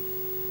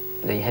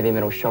heavy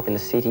metal shop in the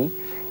city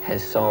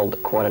has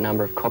sold quite a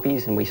number of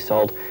copies, and we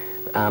sold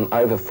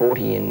over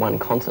 40 in one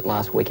concert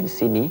last week in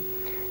Sydney.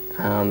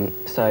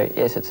 So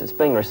yes, it's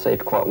being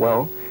received quite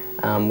well.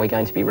 We're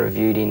going to be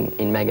reviewed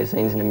in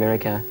magazines in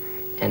America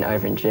and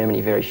over in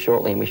Germany very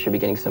shortly, and we should be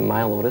getting some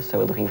mail orders, so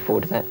we're looking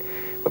forward to that.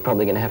 We're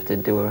probably going to have to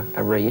do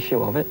a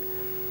reissue of it.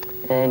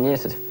 And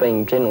yes, it's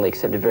being generally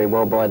accepted very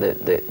well by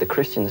the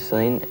Christian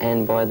scene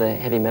and by the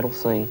heavy metal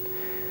scene,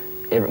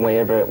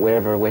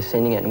 wherever we're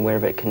sending it and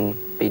wherever it can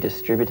be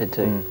distributed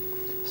to.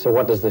 So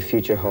what does the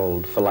future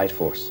hold for Light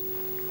Force?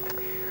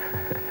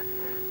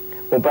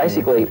 Well,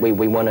 basically,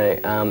 we want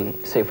to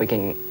see if we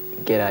can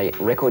get a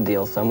record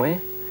deal somewhere.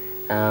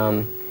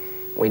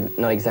 We're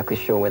not exactly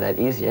sure where that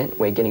is yet.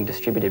 We're getting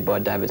distributed by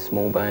David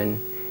Smallbone.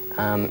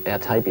 Our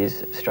tape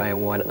is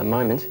Australia-wide at the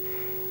moment,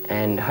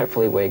 and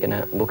hopefully we're going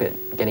to look at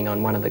getting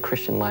on one of the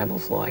Christian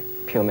labels like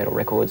Pure Metal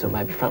Records or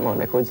maybe Frontline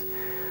Records,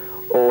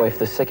 or if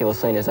the secular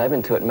scene is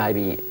open to it,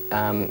 maybe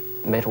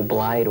Metal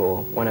Blade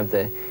or one of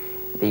the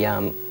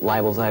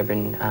labels over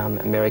in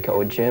America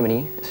or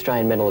Germany.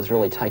 Australian metal is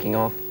really taking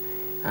off.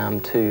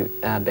 Two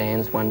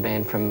bands, one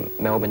band from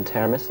Melbourne,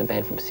 Teramis, a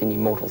band from Sydney,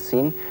 Mortal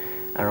Sin,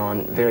 are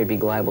on very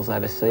big labels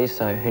overseas,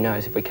 so who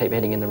knows, if we keep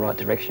heading in the right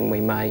direction,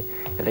 we may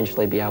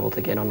eventually be able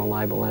to get on a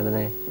label over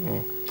there. Yeah.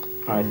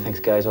 All right,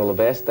 thanks guys, all the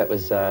best. That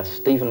was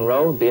Stephen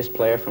Rowe, bass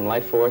player from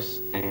Light Force,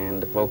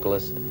 and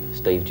vocalist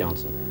Steve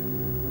Johnson.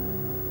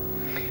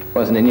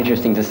 Wasn't it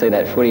interesting to see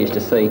that footage, to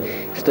see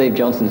Steve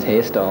Johnson's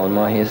hairstyle and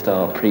my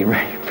hairstyle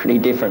pretty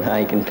different,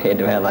 hey, compared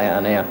to how they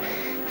are now.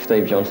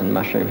 Steve Johnson,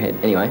 mushroom head.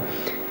 Anyway,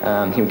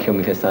 he'll kill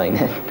me for saying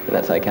that, but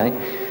that's okay.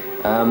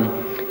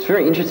 It's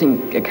very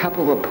interesting, a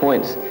couple of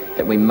points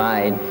that we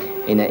made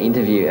in that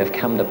interview have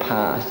come to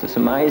pass. It's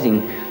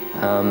amazing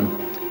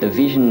the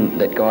vision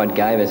that God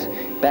gave us.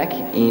 Back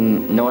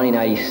in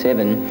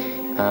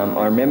 1987,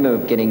 I remember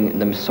getting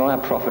the Messiah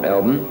Prophet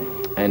album,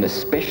 and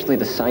especially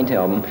the Saint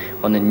album,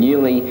 on the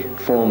newly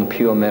formed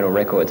Pure Metal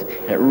Records.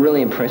 And it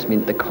really impressed me,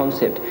 the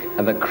concept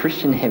of a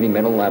Christian heavy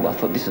metal label. I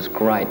thought, this is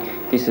great.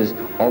 This is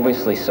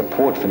obviously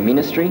support for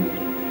ministry,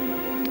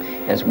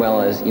 as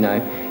well as, you know,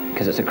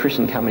 because it's a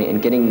Christian company,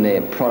 and getting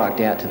their product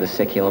out to the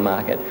secular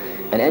market.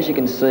 And as you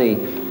can see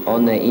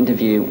on the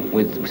interview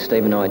with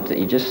Steve and I that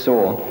you just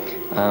saw,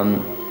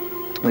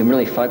 we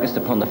really focused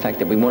upon the fact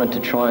that we wanted to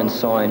try and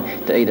sign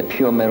to either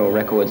Pure Metal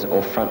Records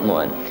or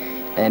Frontline.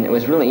 And it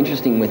was really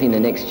interesting, within the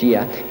next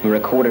year, we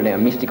recorded our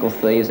Mystical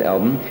Thieves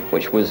album,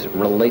 which was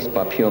released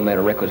by Pure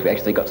Metal Records. We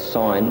actually got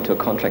signed to a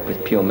contract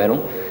with Pure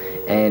Metal.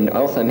 And I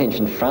also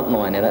mentioned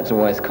Frontline. Now that's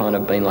always kind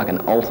of been like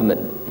an ultimate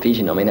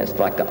vision. I mean, that's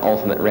like the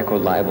ultimate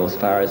record label as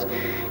far as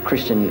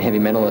Christian heavy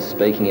metalists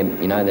speaking.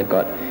 You know, they've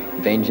got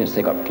Vengeance,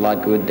 they've got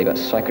Bloodgood, they've got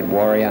Sacred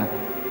Warrior,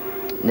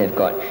 they've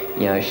got,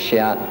 you know,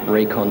 Shout,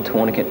 Recon,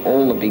 Tourniquet,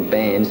 all the big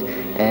bands.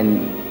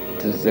 And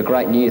the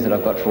great news that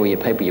I've got for you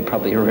people, you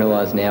probably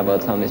realise now by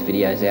the time this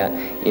video's out,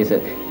 is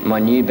that my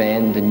new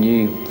band, the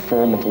new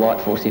form of Light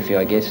Force, if you,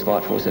 I guess,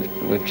 Light Force,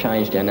 we've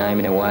changed our name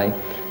in a way.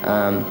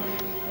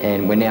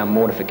 And we're now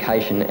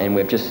Mortification, and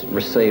we've just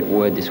received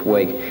word this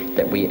week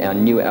that our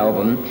new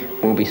album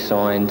will be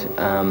signed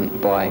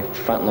by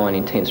Frontline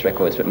Intense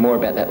Records. But more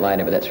about that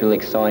later, but that's really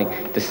exciting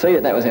to see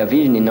that was our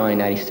vision in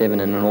 1987,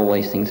 and all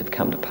these things have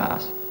come to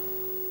pass.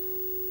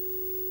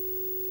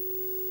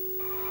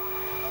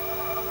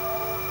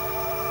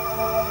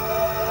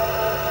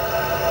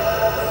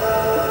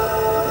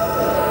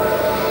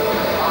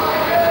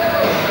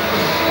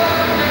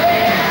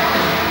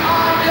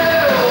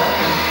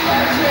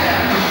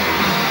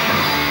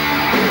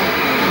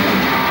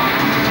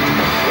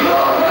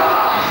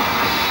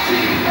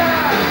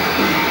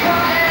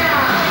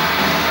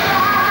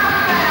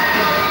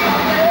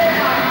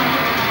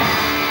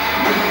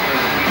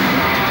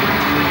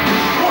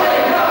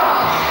 Wake up!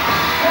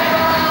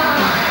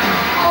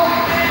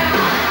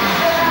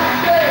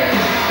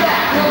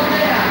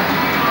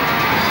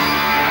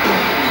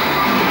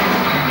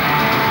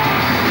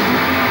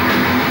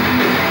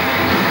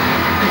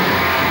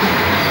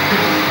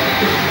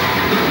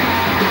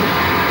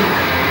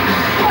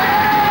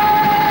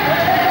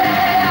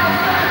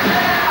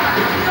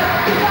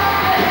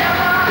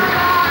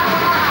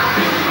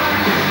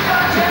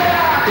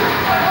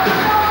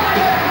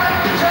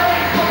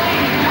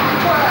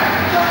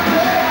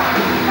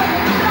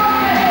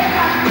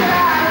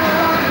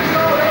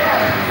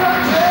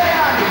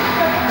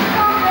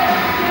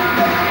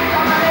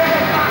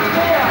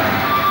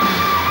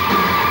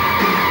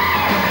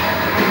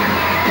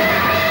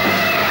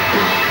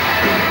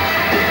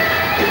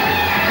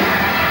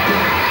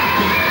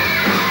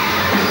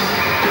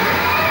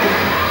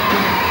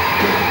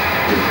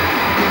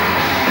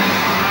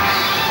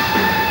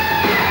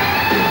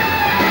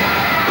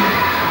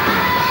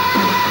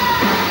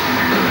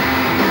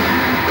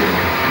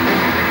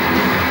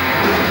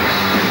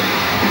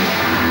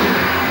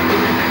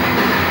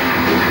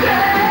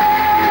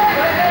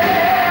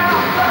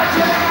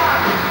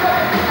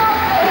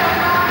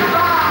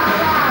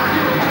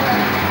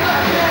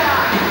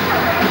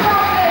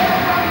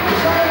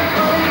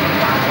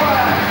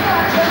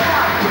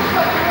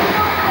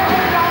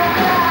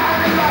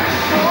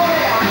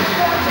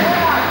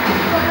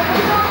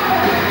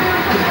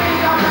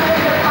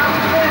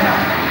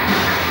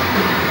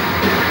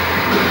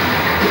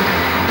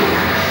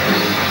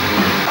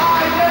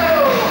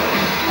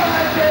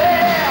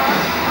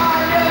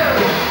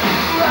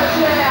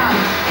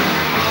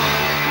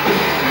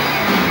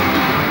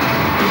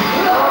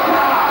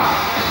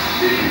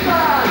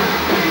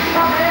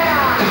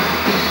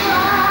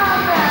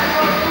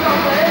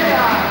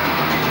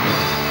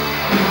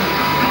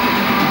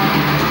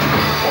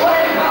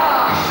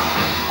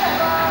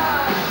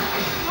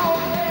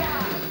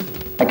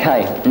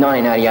 Okay,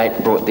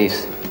 1988 brought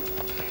this,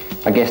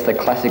 I guess, the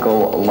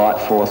classical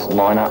Light Force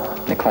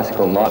lineup, the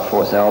classical Light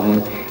Force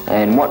album,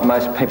 and what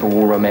most people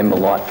will remember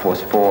Light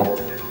Force for.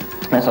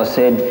 As I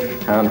said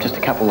just a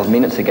couple of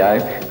minutes ago,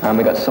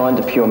 we got signed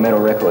to Pure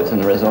Metal Records,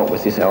 and the result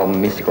was this album,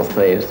 Mystical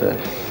Thieves.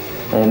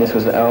 And this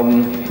was the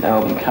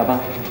album cover.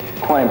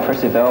 Quite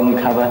impressive album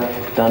cover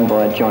done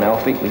by John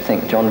Elphick. We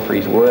thank John for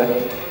his work,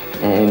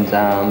 and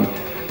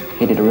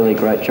he did a really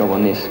great job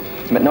on this.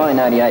 But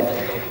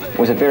 1988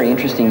 was a very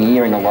interesting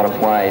year in a lot of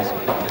ways.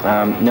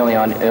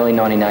 Early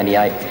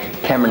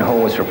 1988, Cameron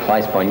Hall was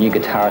replaced by new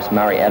guitarist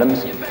Murray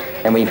Adams,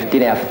 and we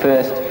did our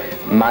first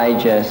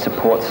major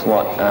support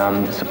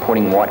slot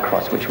supporting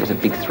Whitecross, which was a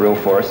big thrill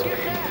for us.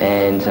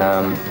 And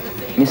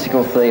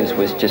Mystical Thieves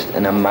was just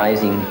an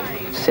amazing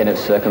set of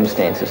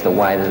circumstances, the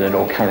way that it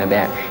all came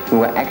about. We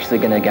were actually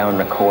going to go and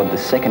record the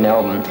second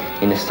album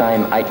in the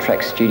same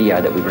 8-track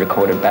studio that we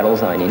recorded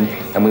Battlezone in,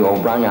 and we were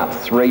rung up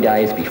 3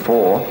 days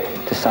before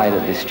to say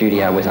that the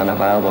studio was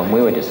unavailable, and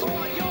we were just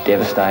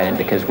devastated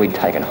because we'd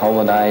taken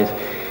holidays,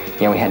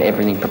 we had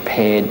everything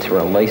prepared to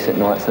release at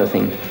night, sort of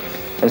thing.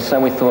 And so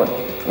we thought,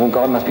 well,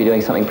 God must be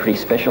doing something pretty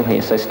special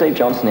here. So Steve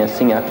Johnson, our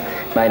singer,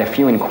 made a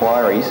few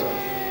inquiries,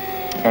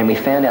 and we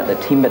found out that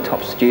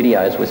Timbertop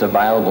Studios was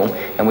available,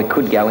 and we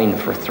could go in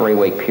for a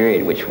 3-week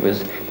period, which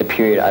was the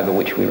period over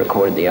which we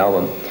recorded the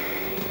album.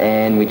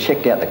 And we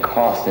checked out the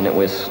cost, and it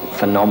was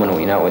phenomenal.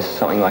 It was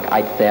something like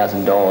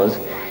 $8,000,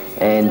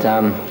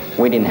 and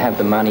we didn't have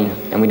the money,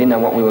 and we didn't know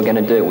what we were going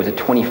to do. It was a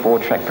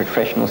 24-track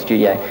professional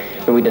studio,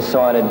 but we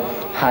decided,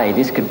 hey,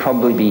 this could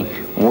probably be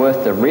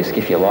worth the risk,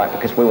 if you like,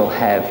 because we will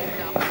have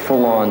a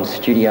full-on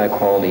studio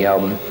quality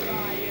album.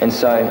 And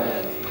so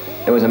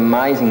it was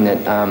amazing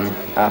that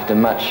after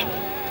much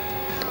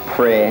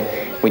prayer,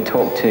 we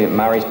talked to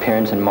Murray's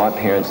parents and my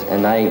parents,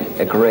 and they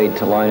agreed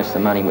to loan us the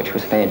money, which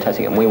was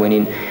fantastic. And we went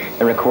in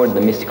and recorded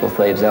the Mystical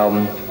Thieves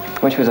album,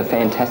 which was a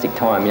fantastic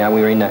time.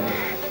 We were in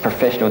a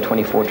professional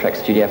 24-track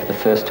studio for the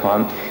first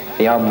time.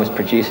 The album was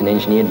produced and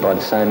engineered by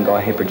the same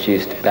guy who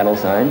produced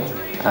Battlezone,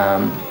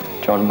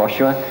 John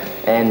Boschua,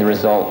 and the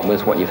result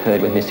was what you've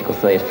heard with Mystical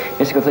Thieves.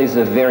 Mystical Thieves is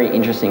a very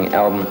interesting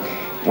album.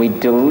 We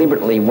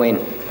deliberately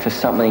went for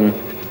something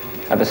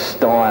of a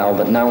style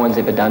that no one's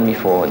ever done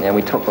before. Now,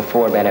 we talked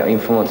before about our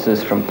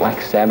influences from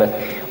Black Sabbath,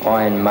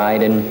 Iron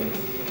Maiden,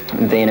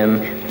 Venom,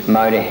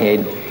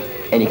 Motorhead,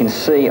 and you can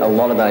see a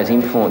lot of those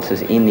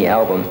influences in the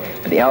album,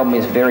 but the album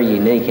is very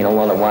unique in a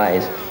lot of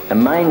ways. The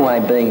main way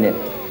being that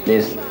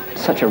there's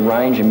such a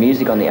range of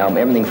music on the album,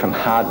 everything from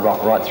hard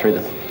rock right through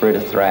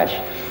to thrash.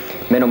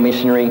 Metal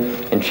Missionary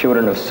and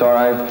Children of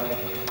Sorrow,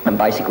 and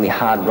basically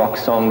hard rock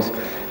songs.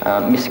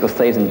 Mystical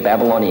Thieves and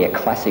Babylon, a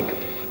classic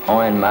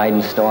Iron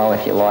Maiden style,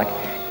 if you like,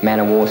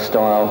 Manowar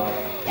style,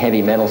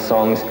 heavy metal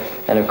songs,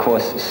 and of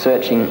course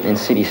Searching and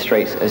City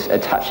Streets are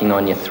touching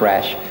on your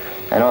thrash.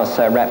 And I was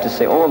so rapt to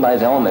see all of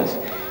those elements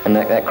and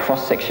that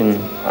cross-section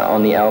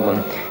on the album,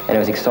 and it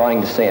was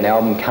exciting to see an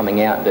album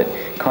coming out that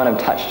kind of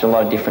touched a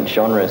lot of different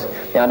genres.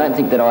 Now, I don't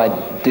think that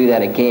I'd do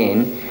that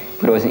again,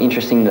 but it was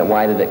interesting the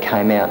way that it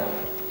came out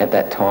at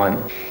that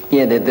time.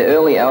 Yeah, the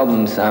early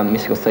albums,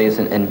 Mystical Thieves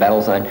and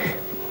Battlezone,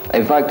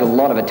 evoked a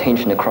lot of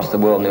attention across the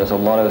world, and there was a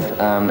lot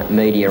of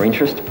media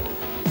interest.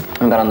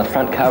 We got on the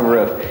front cover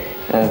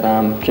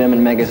of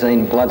German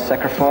magazine Blood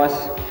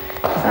Sacrifice.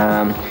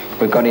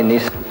 We got in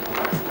this,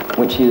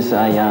 which is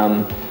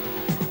a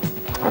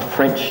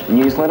French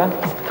newsletter.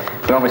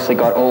 We obviously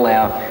got all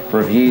our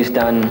reviews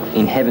done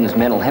in Heaven's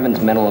Metal. Heaven's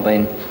Metal have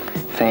been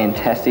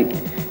fantastic.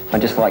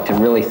 I'd just like to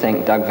really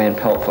thank Doug Van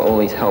Pelt for all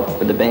his help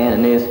with the band,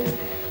 and there's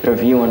the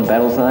review on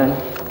Battlezone.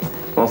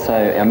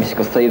 Also, our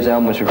Mystical Thieves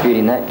album was reviewed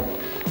in that.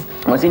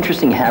 It was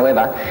interesting,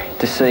 however,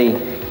 to see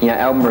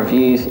album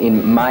reviews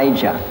in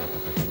major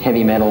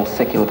heavy metal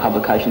secular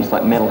publications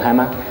like Metal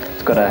Hammer.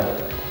 It's got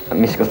a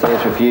Mystical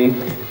Thieves review.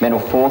 Metal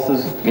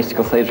Forces,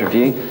 Mystical Thieves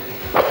review.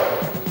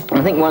 And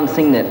I think one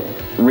thing that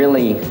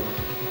really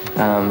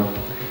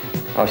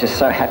I was just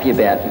so happy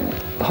about,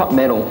 Hot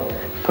Metal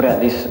put out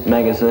this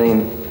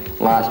magazine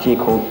last year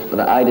called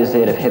The A to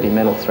Z of Heavy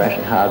Metal, Thrash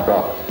and Hard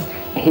Rock.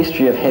 A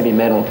history of heavy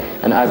metal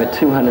and over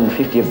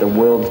 250 of the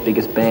world's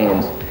biggest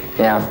bands.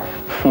 Now,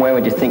 where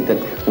would you think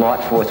that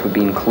Light Force would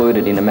be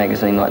included in a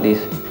magazine like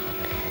this?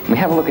 We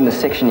have a look in the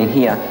section in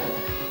here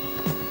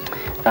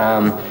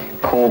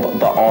called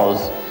The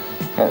Oz.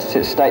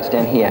 It states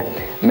down here,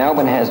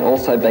 Melbourne has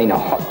also been a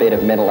hotbed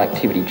of metal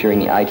activity during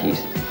the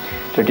 80s.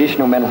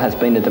 Traditional metal has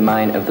been the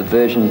domain of the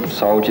Virgin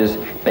Soldiers,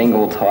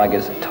 Bengal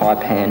Tigers,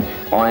 Taipan,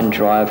 Iron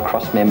Drive,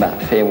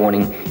 Crossmember, Fair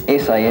Warning,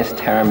 SAS,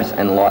 Taramis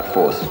and Light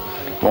Force,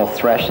 while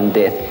thrash and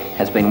death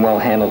has been well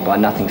handled by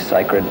Nothing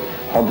Sacred,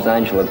 Hobbs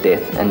Angel of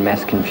Death and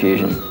Mass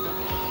Confusion.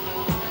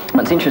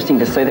 It's interesting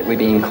to see that we'd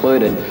be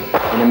included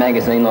in a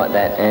magazine like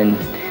that, and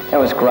that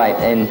was great.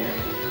 And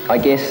I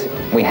guess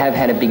we have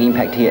had a big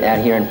impact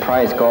out here, and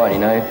praise God,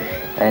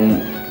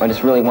 and I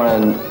just really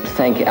want to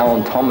thank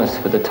Alan Thomas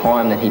for the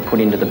time that he put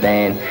into the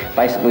band.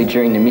 Basically,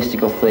 during the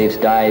Mystical Thieves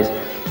days,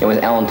 it was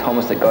Alan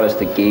Thomas that got us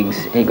the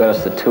gigs. He got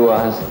us the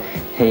tours.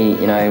 He,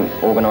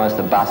 organised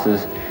the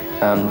buses.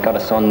 got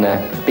us on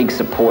the big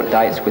support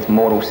dates with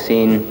Mortal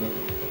Sin,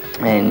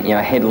 and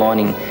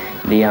headlining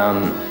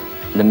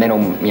the metal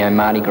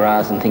Mardi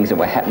Gras and things that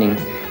were happening.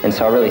 And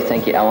so I really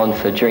thank you, Alan,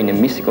 for during the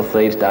Mystical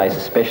Thieves days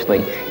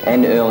especially,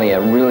 and earlier,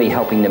 really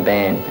helping the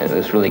band. It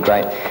was really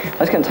great. I'm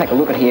just going to take a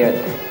look at here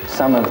at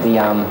some of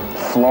the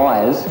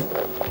flyers.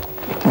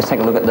 Let's take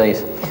a look at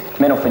these.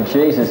 Metal for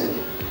Jesus.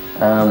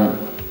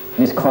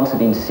 This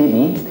concert in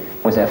Sydney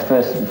was our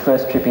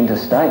first trip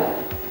interstate,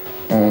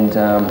 and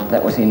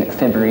that was in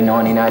February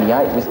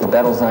 1988 with the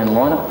Battle Zone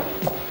lineup.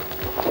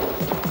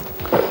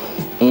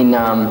 In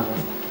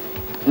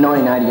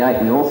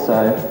 1988 we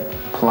also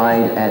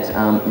played at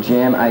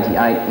Jam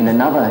 88 in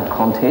another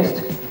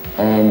contest,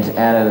 and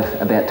out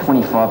of about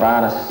 25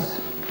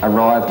 artists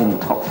arrived in the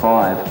top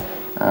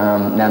 5.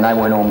 Now they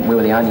weren't all, we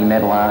were the only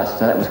metal artists,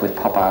 so that was with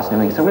pop artists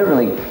and everything. So we're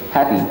really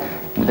happy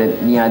that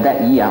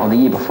that year or the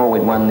year before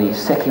we'd won the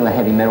secular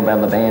heavy metal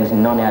battle of the bands.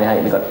 In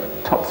 1988 we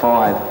got top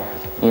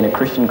 5 in a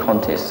Christian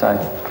contest, so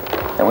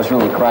that was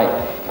really great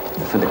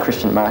for the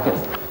Christian market.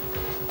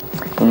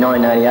 In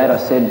 1988, I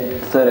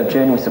said 3rd of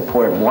June we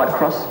supported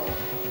Whitecross,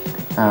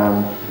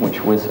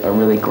 which was a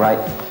really great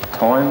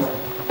time.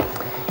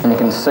 And you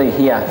can see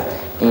here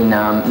in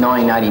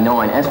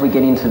 1989, as we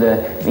get into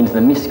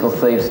the Mystical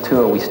Thieves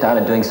tour, we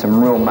started doing some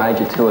real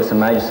major tours, some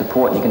major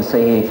support. And you can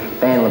see here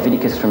band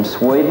Leviticus from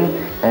Sweden,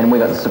 and we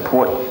got the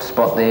support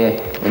spot there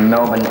in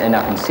Melbourne and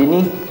up in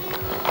Sydney.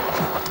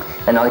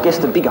 And I guess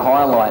the big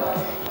highlight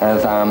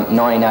of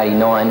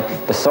 1989,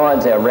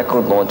 besides our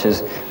record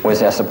launches,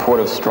 was our support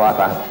of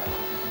Striper.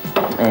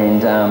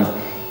 And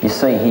you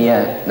see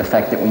here the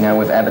fact that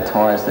we've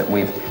advertised that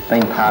we've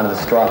been part of the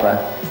Striper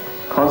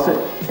concert,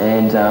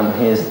 and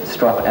here's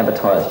Striper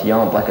advertised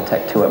Yellow Black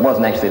Attack tour. It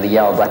wasn't actually the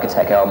Yellow Black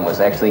Attack album, it was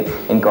actually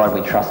In God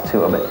We Trust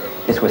tour, but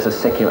this was a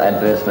secular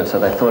advertisement, so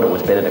they thought it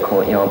was better to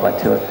call it Yellow Black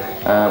tour.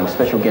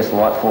 Special guest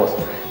Light Force.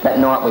 That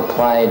night we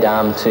played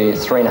to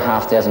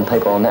 3,500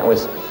 people, and that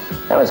was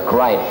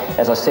great.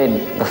 As I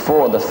said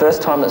before, the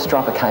first time that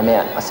Striper came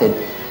out, I said,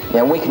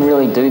 we can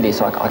really do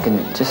this. I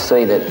can just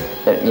see that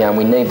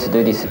we need to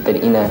do this, but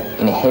in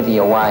a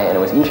heavier way. And it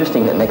was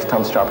interesting that next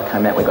time Striper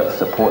came out, we got the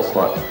support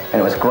slot, and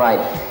it was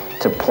great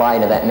to play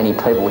to that many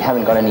people. We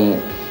haven't got any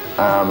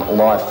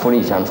live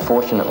footage,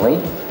 unfortunately,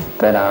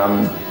 but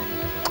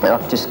I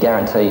just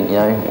guarantee,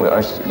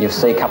 you'll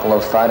see a couple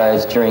of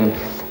photos during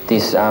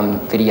this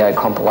video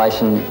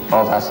compilation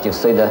of us. You'll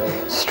see the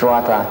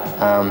Striper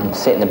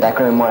set in the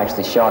background. We might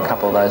actually show a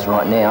couple of those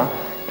right now.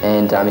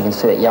 And you can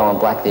see that yellow and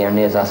black there, and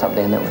there's us up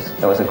there, and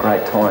that was a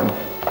great time.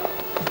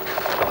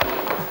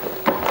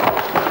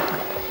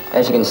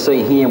 As you can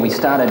see here, we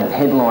started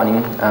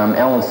headlining.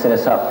 Alan set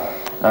us up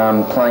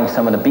playing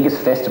some of the biggest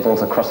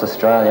festivals across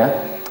Australia,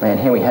 and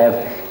here we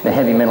have the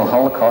Heavy Metal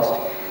Holocaust,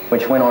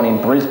 which went on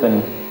in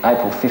Brisbane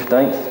April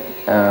 15th,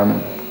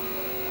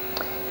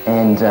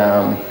 and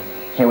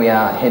here we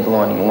are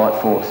headlining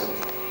Light Force.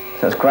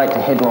 So it's great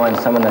to headline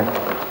some of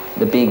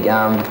the big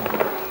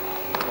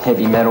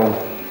heavy metal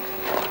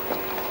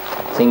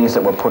things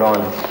that were put on.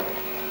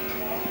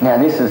 Now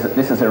this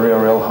is a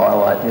real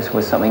highlight. This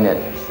was something that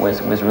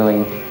was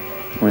really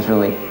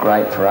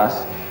great for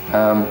us.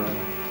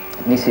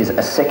 This is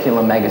a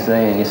secular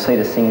magazine, and you see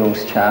the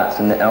singles charts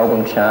and the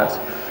album charts,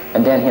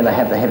 and down here they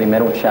have the heavy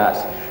metal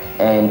charts.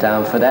 And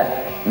for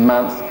that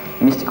month,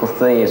 Mystical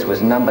Thieves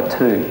was number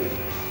 2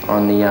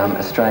 on the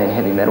Australian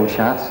heavy metal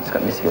charts. It's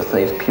got Mystical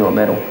Thieves Pure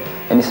Metal,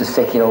 and this is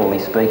secularly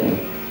speaking,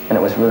 and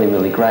it was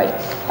really great.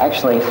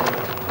 Actually,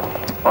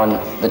 on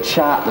the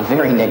chart the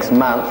very next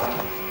month,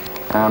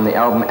 the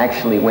album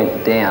actually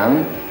went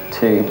down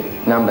to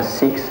number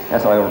 6.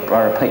 As I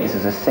repeat, this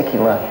is a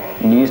secular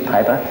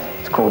newspaper.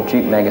 It's called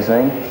Duke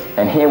Magazine.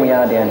 And here we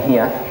are down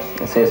here.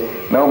 It says,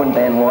 Melbourne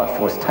band Light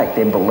Force take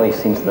their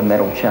beliefs into the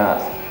metal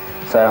charts.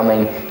 So, I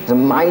mean, it's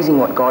amazing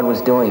what God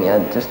was doing,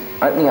 just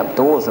opening up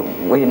doors that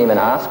we didn't even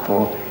ask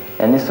for.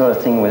 And this sort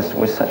of thing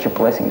was such a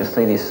blessing to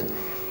see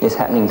this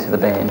happening to the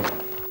band.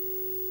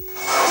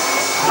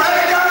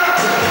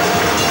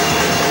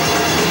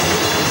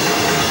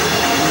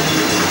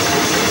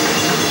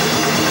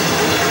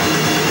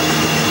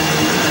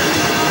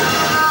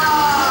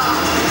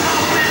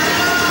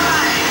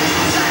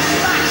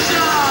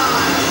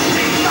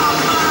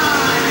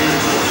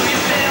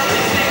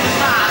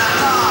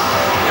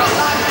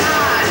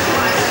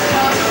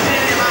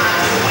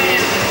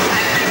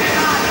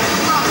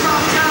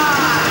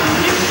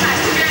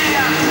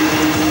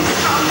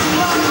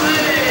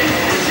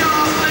 Your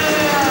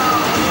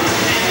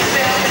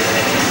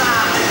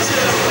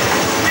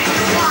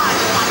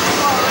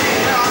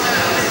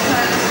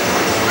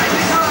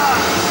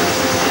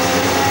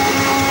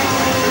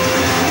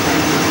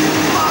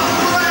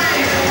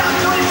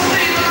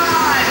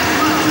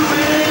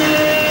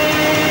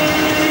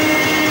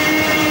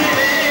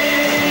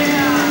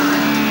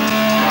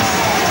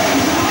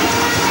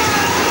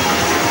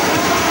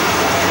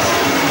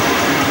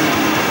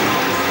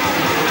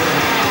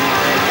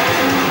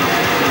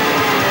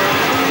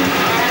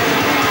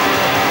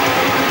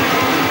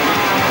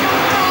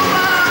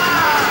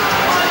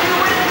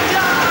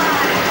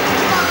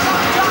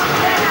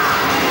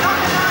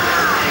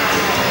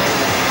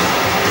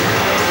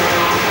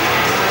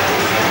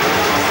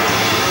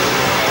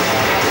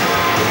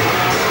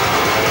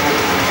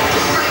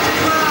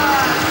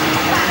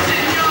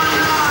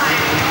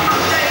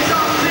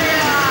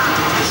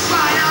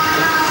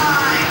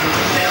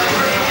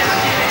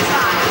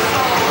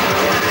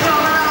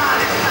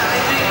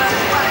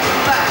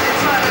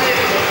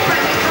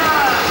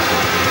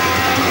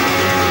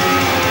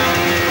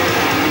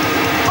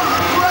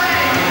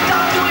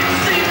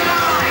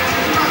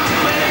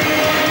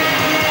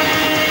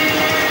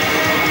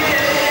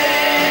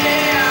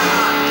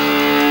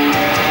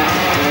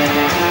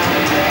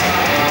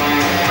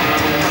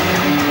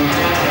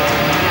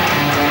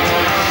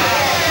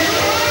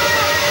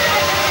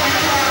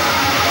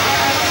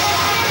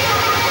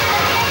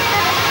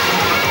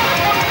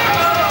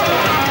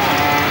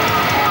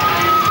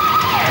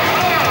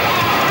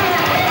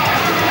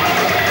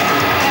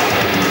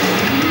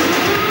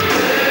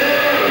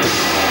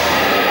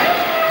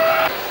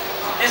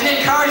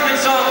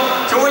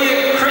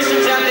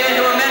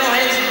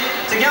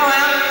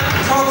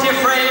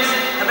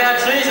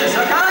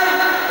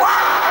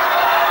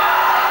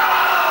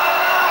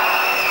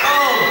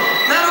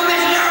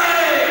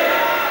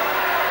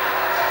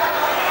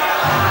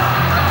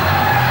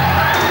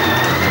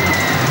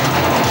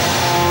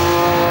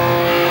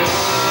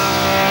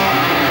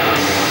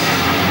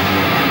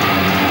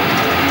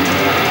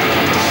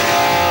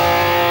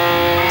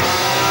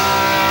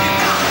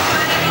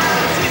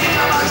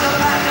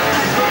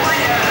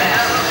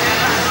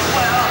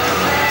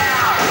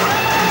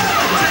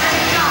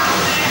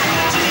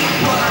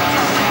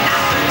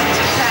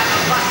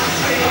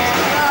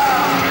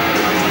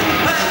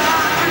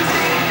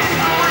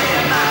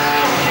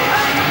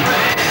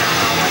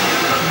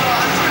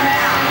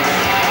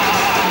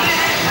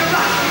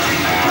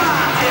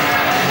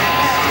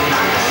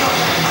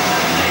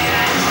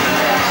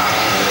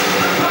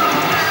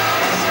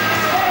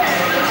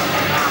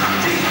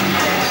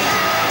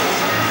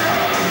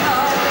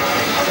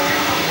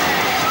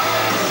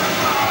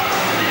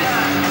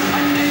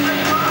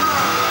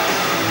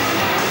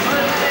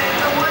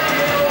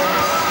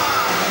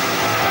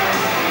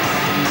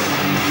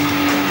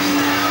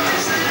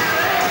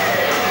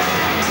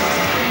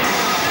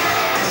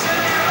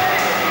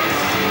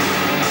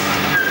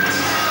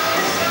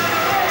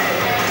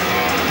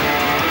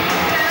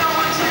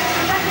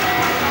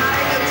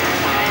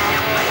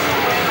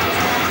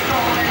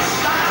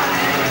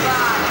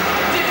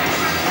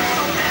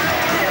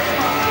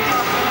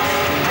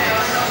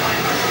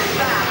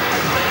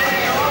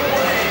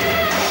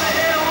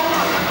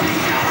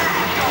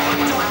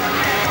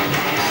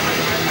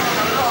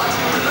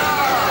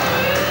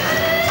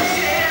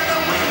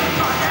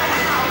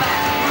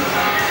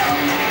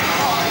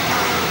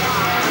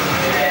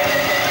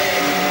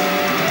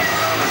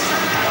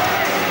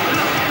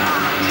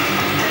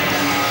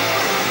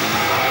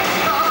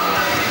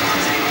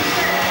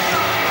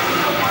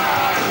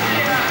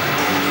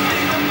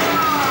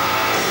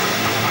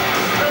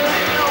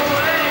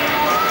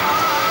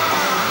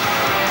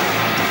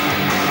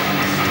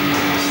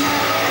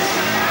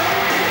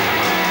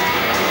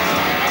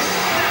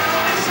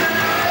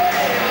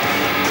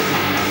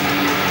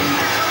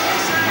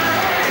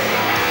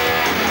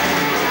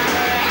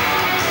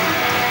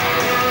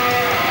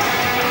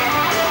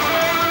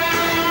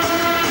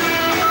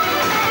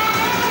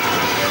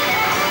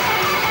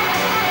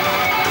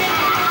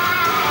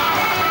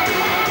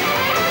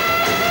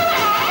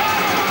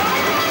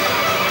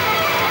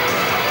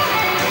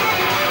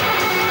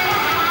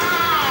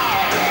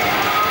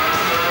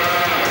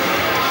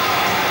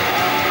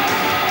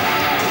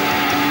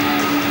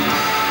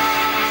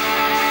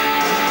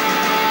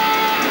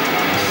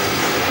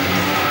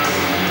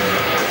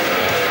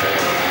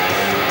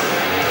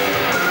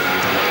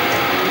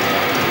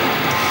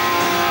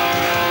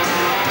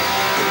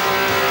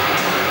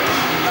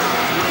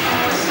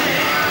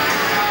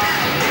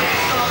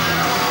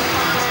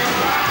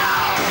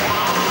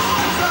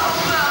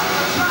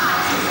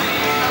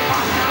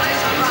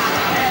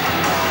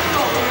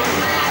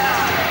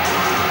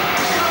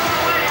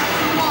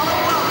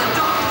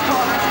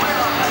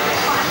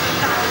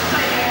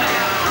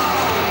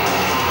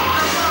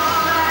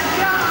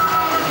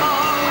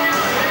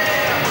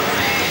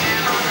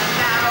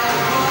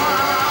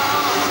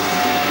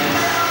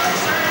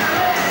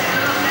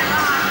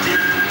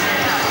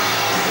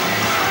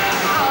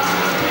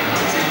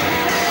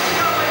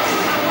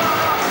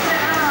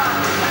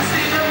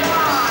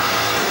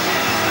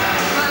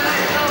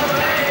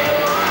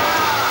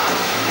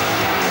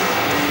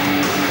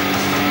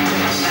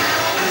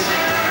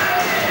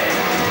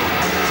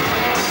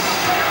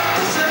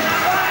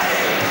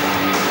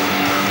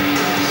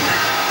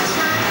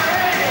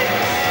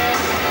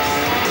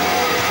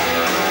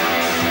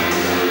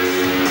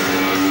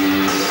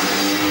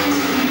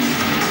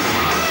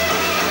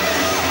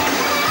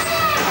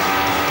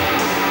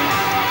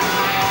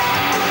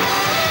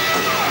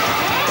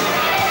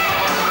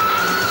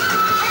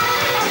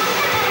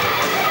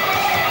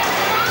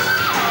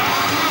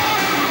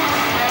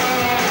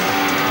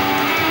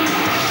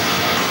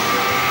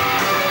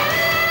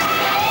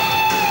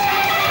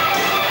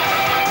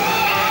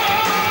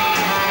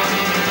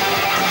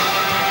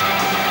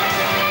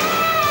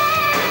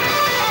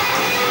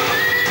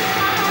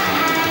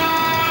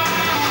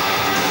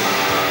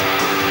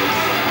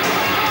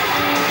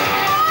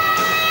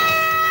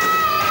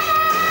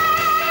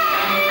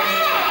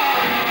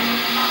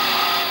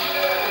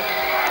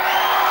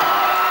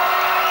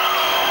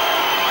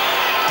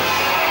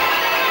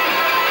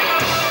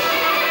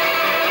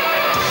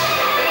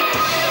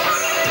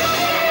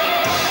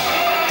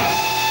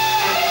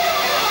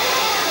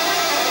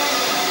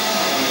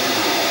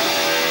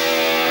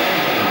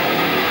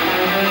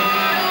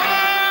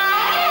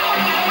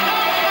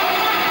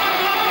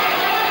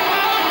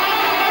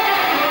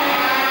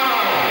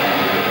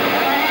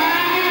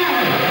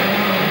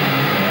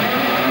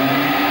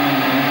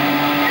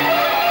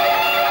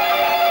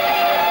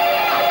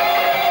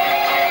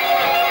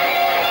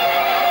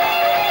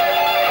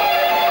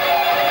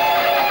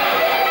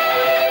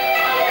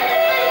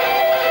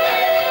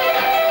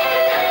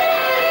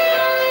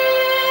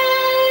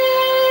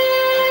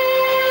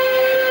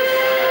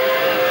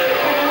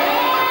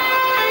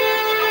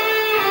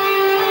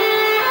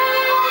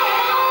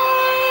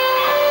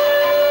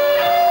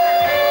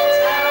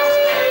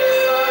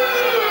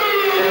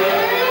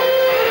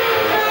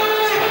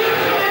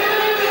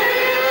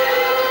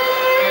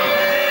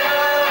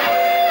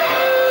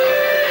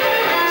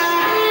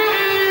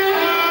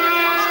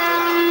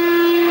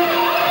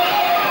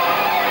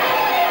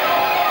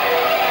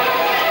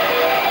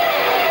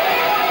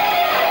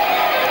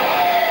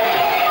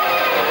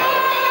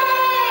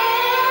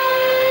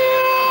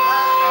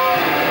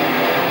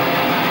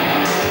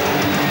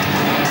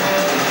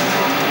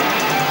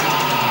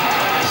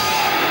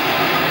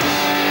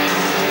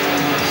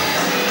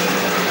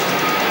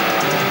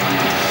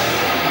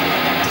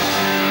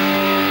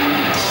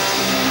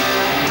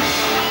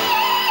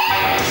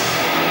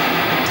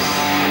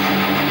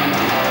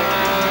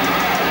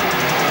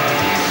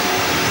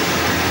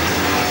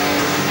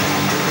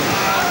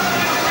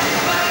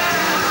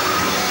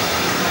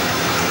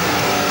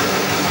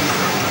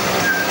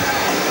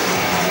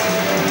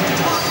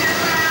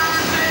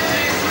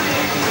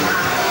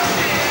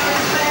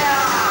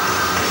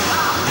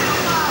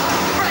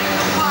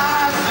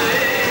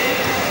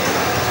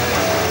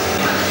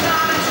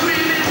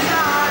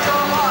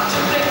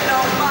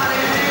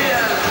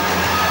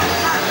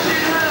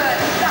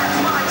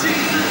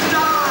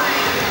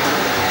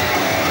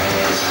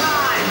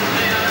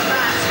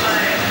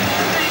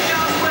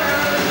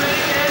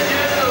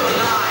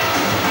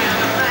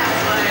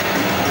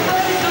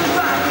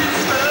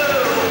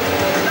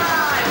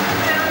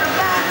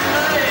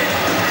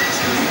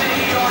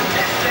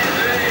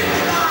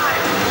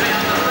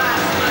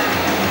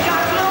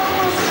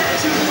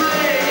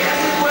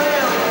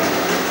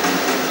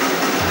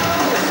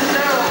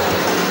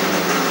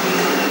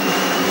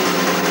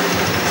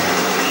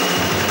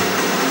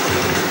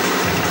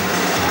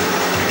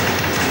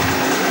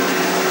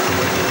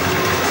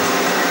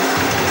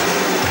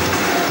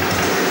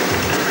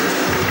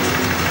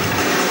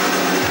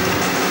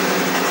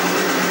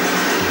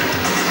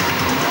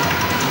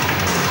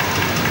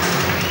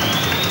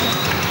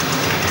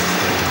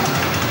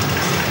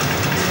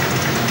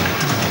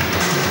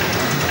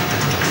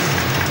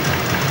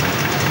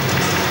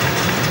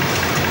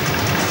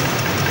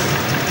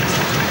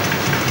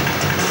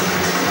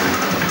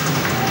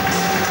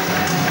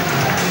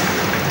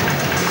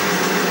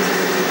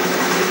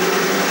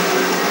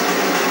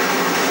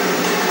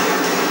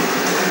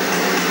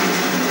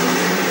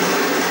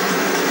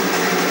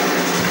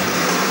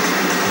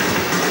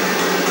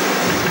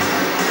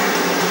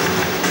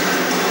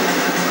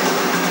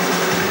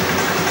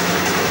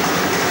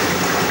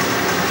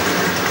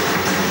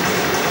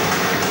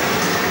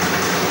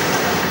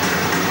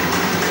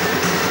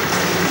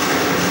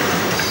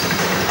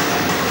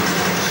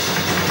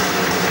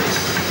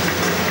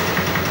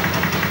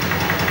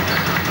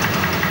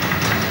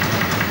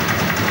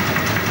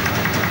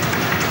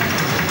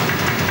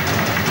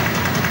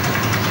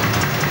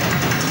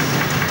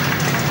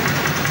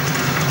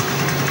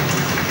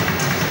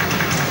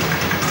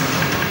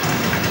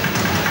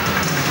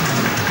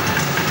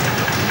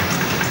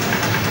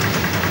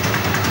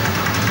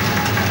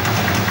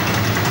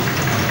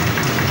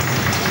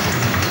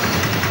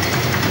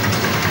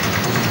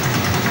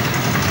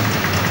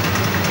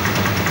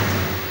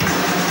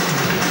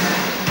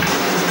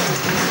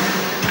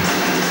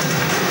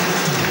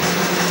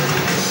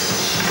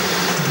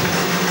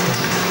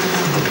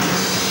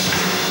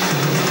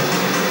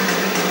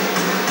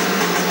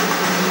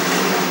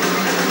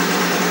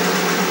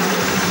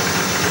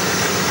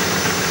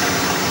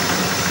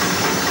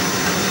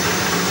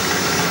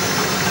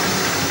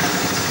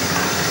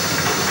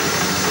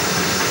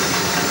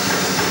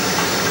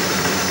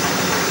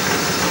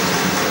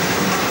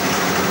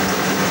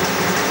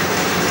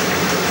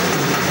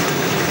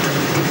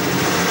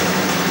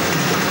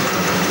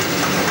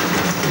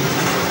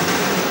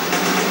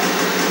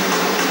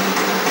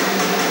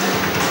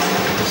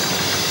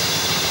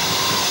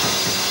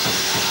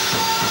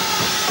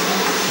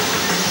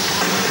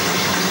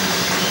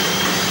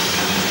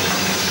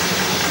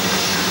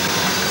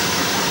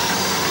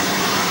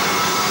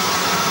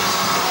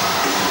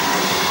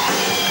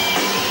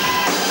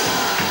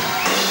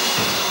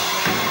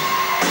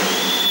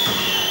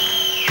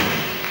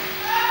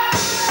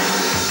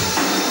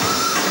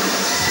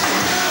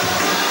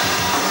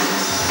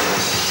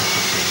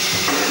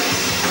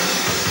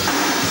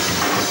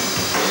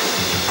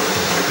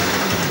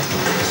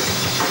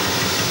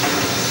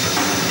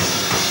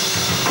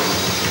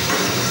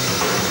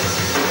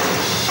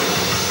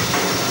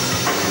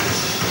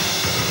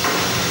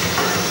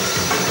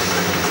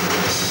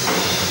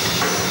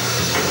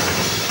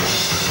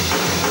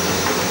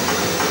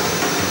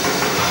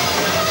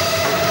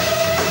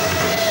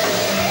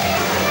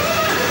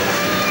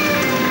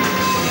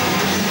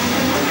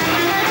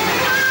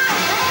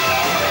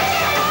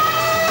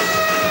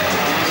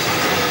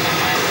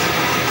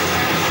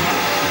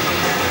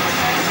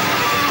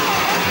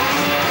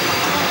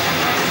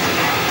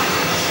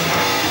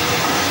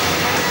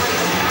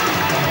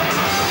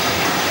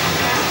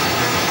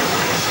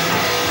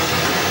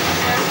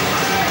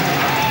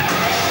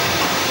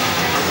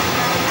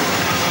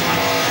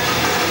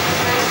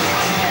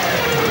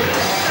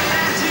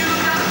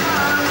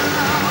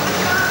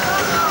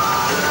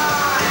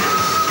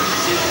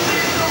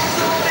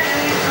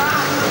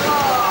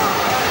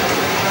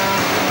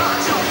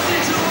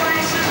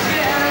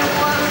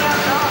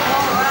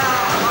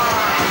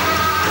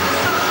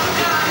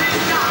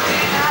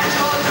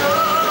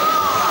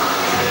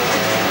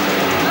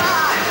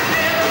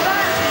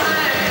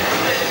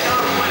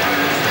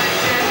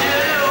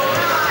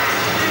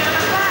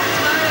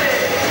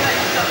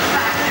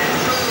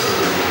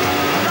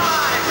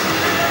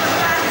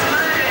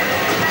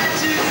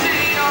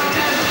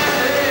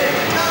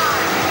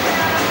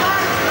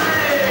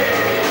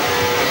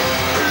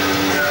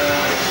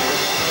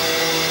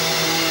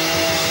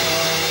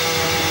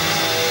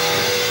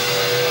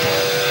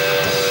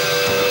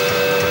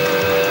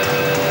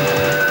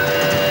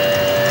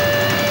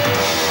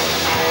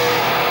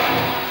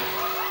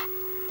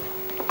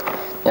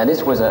Now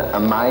this was a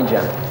major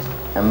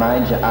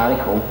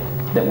article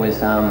that was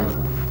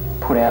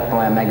put out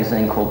by a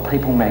magazine called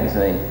People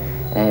magazine,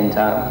 and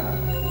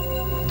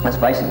it's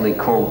basically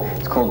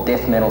called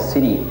Death Metal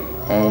City,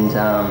 and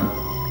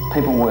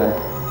people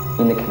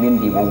in the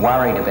community were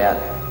worried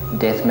about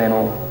death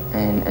metal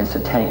and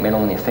satanic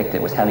metal and the effect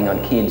it was having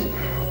on kids.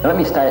 Now let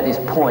me state at this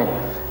point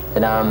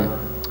that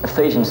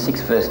Ephesians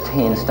 6 verse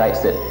 10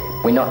 states that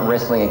we're not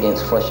wrestling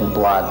against flesh and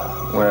blood,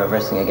 we're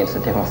wrestling against the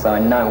devil, so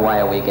in no way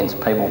are we against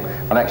people.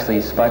 I've actually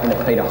spoken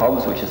to Peter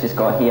Hobbs, which is this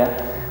guy here.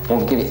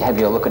 We'll give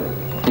you a look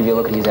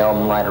at his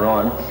album later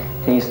on.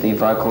 He's the lead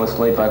vocalist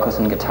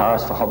and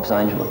guitarist for Hobbs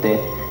Angel of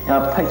Death.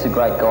 Now, Pete's a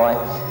great guy.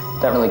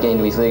 Don't really get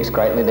into his lyrics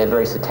greatly, they're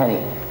very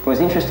satanic. It was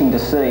interesting to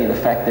see the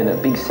fact that a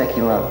big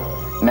secular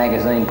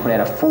magazine put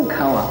out a full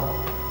colour,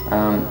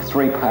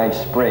 3-page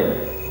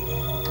spread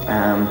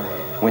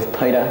with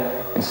Peter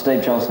and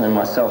Steve Johnson and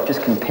myself,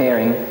 just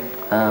comparing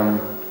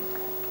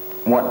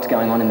what's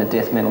going on in the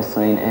death metal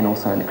scene and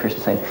also in the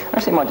Christian scene. I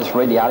actually might just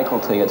read the article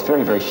to you. It's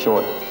very, very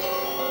short.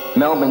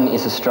 Melbourne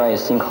is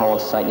Australia's sinkhole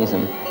of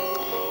Satanism.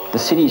 The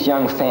city's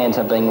young fans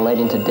are being led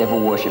into devil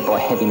worship by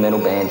heavy metal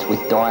bands with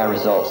dire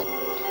results.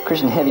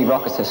 Christian heavy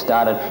rockers have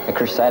started a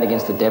crusade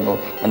against the devil,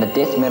 and the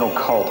death metal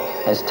cult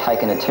has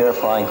taken a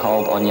terrifying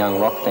hold on young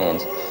rock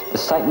fans. The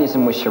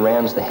Satanism which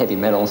surrounds the heavy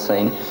metal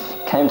scene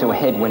came to a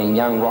head when a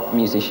young rock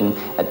musician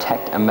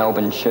attacked a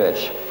Melbourne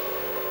church.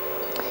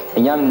 A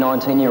young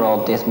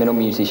 19-year-old death metal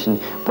musician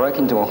broke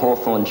into a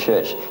Hawthorn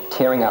church,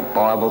 tearing up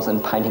Bibles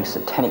and painting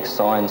satanic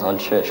signs on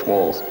church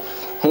walls.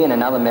 He and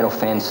another metal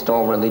fan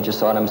stole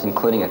religious items,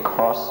 including a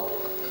cross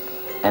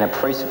and a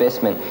priest's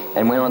vestment,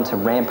 and went on to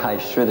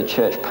rampage through the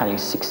church, painting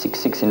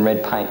 666 in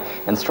red paint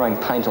and throwing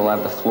paint all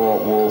over the floor,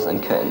 walls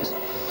and curtains.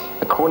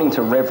 According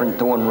to Reverend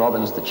Dawn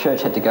Robbins, the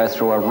church had to go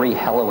through a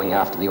re-hallowing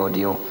after the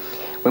ordeal.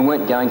 We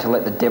weren't going to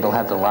let the devil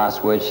have the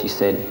last word, she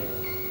said.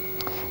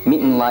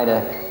 Mitten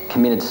later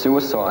committed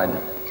suicide,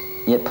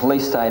 yet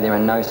police say there are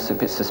no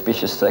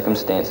suspicious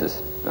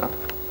circumstances.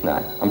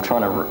 No, I'm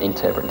trying to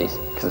interpret this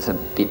because it's a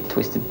bit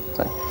twisted.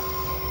 So,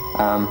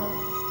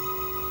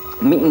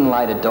 Mitten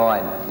later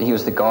died. He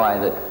was the guy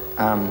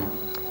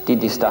that did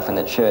this stuff in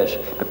the church,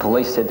 but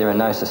police said there are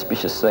no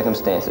suspicious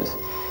circumstances.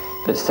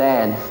 But it's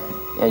sad,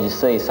 as you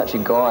see, such a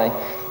guy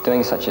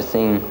doing such a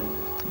thing,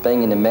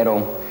 being into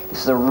metal. This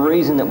is the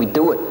reason that we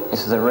do it.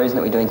 This is the reason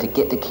that we're doing, to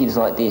get to kids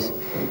like this.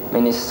 I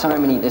mean,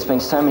 there's been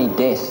so many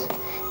deaths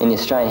in the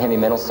Australian heavy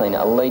metal scene.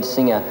 A lead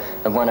singer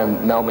of one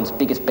of Melbourne's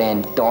biggest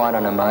band died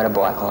on a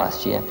motorbike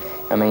last year.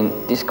 I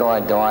mean, this guy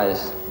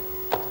dies.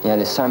 You know,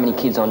 there's so many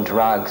kids on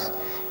drugs.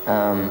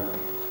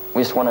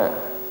 We just want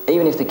to,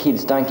 even if the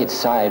kids don't get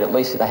saved, at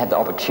least they have the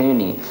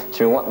opportunity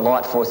through what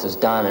Light Force has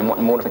done and what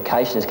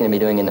Mortification is going to be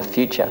doing in the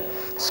future,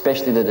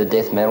 especially to the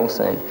death metal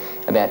scene,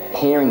 about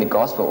hearing the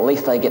gospel. At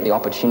least they get the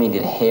opportunity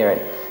to hear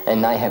it,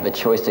 and they have the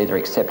choice to either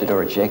accept it or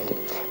reject it.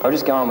 But I'll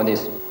just go on with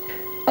this.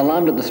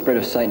 Alarmed at the spread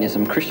of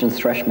Satanism, Christian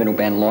thrash metal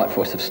band Light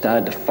Force have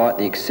started to fight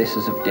the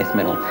excesses of death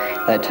metal.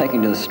 They are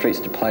taking to the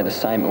streets to play the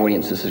same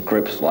audiences as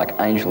groups like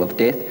Angel of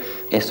Death,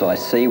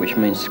 SIC, which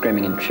means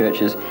screaming in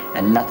churches,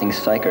 and Nothing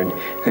Sacred,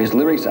 whose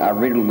lyrics are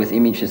riddled with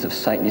images of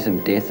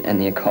Satanism, death and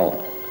the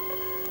occult.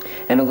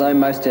 And although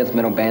most death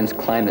metal bands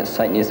claim that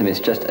Satanism is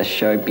just a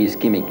showbiz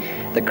gimmick,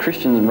 the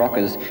Christian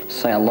rockers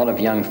say a lot of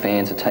young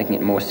fans are taking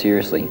it more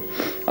seriously.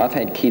 I've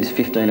had kids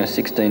 15 or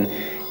 16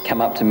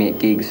 come up to me at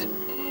gigs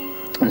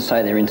and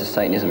say they're into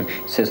Satanism,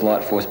 says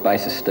Light Force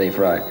bassist Steve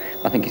Rowe.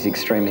 I think he's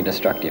extremely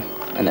destructive,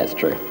 and that's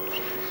true.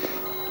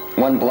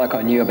 One bloke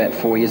I knew about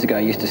 4 years ago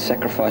used to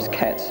sacrifice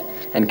cats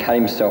and cut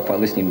himself by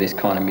listening to this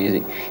kind of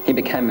music. He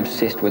became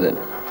obsessed with it.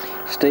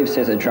 Steve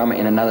says a drummer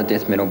in another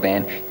death metal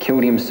band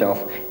killed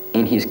himself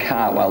in his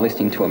car while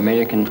listening to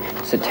American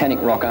satanic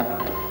rocker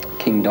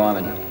King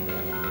Diamond.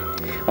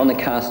 On the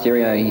car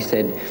stereo he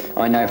said,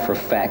 "I know for a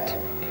fact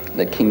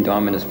that King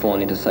Diamond has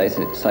fallen into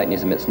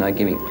Satanism, it's no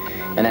gimmick."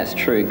 And that's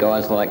true.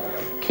 Guys like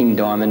King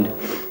Diamond,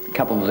 a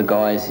couple of the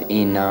guys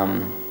in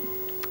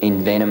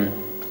Venom,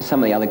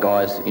 some of the other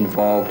guys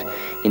involved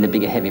in the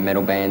bigger heavy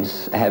metal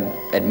bands have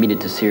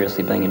admitted to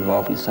seriously being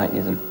involved in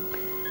Satanism.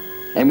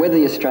 And whether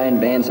the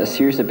Australian bands are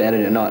serious about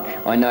it or not,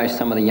 I know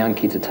some of the young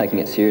kids are taking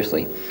it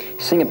seriously.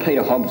 Singer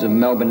Peter Hobbs of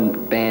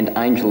Melbourne band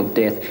Angel of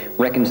Death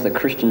reckons that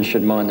Christians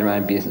should mind their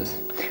own business.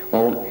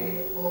 Well,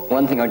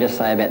 one thing I'll just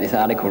say about this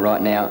article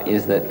right now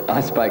is that I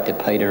spoke to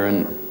Peter,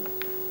 and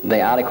the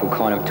article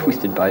kind of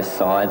twisted both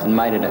sides and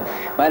made it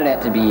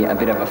out to be a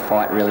bit of a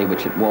fight, really,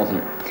 which it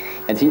wasn't.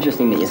 It's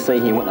interesting that you see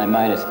here what they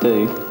made us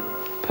do.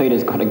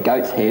 Peter's got a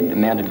goat's head, a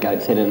mounted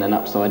goat's head, and an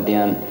upside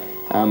down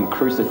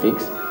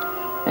crucifix,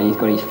 and he's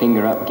got his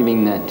finger up,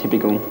 giving the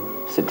typical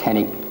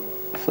satanic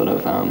sort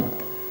of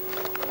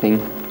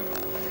thing.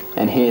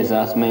 And here's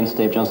us, me and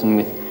Steve Johnson,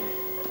 with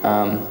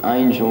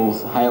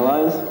angels'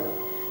 halos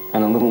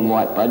and a little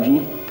white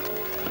budgie,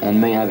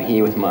 and me over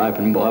here with my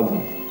open Bible,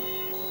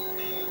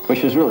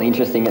 which was really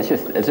interesting.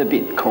 It's a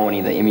bit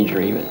corny, the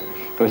imagery, but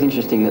it was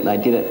interesting that they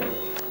did it.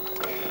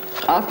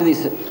 After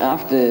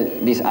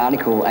this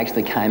article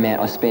actually came out,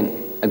 I spent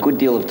a good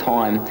deal of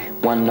time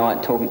one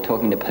night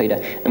talking to Peter,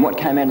 and what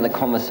came out of the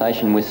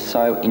conversation was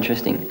so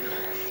interesting.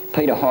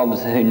 Peter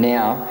Hobbs, who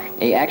now,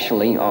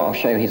 I'll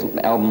show you his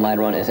album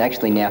later on, is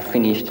actually now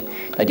finished.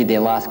 They did their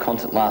last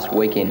concert last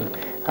weekend.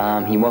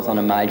 He was on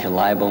a major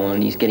label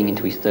and he's getting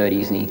into his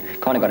 30s, and he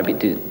kind of got a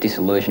bit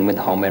disillusioned with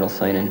the whole metal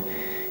scene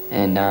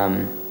and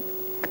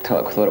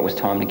thought it was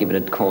time to give it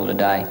a call it a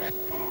day.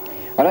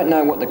 I don't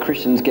know what the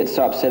Christians get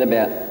so upset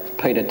about,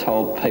 Peter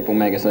told People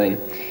magazine.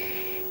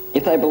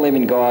 If they believe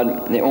in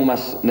God,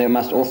 there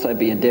must also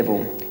be a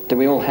devil. Do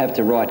we all have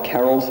to write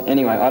carols?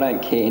 Anyway, I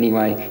don't care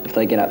anyway if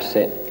they get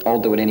upset. I'll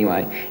do it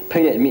anyway.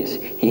 Peter admits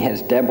he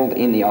has dabbled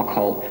in the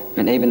occult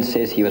and even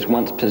says he was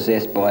once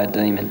possessed by a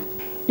demon.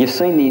 You've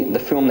seen the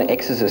film The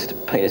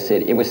Exorcist, Peter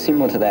said. It was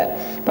similar to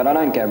that, but I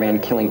don't go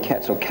around killing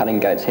cats or cutting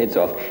goats' heads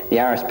off. The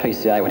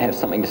RSPCA would have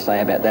something to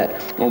say about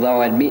that,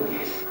 although I admit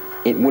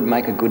it would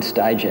make a good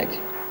stage act.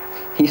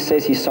 He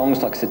says his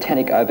songs like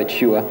Satanic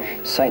Overture,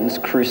 Satan's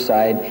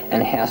Crusade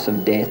and House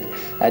of Death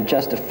are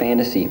just a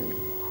fantasy.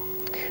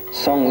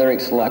 Song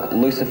lyrics like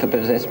Lucifer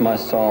possessed my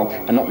soul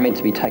are not meant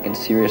to be taken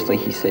seriously,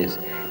 he says.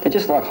 They're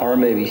just like horror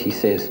movies, he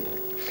says.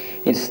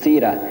 It's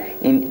theatre.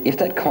 If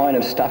that kind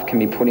of stuff can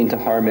be put into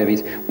horror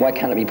movies, why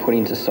can't it be put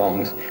into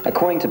songs?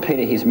 According to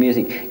Peter, his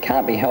music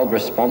can't be held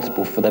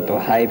responsible for the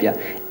behaviour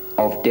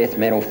of death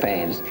metal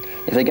fans.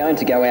 If they're going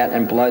to go out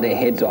and blow their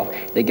heads off,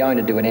 they're going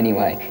to do it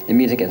anyway. The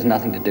music has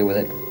nothing to do with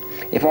it.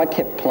 If I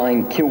kept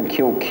playing Kill,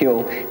 Kill,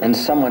 Kill and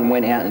someone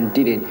went out and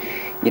did it,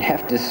 you'd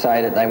have to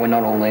say that they were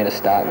not all there to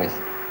start with.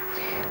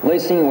 Lead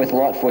singer with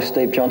Light Force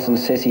Steve Johnson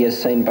says he has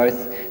seen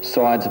both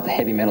sides of the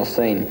heavy metal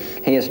scene.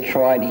 He has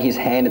tried his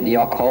hand at the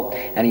occult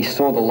and he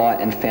saw the light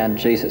and found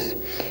Jesus.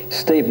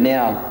 Steve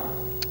now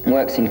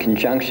works in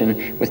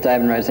conjunction with Dave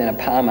and Rosanna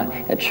Palmer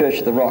at Church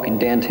of the Rock in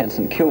downtown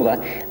St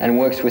Kilda and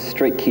works with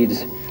street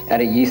kids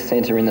at a youth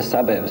centre in the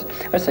suburbs. I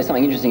want to say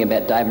something interesting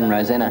about Dave and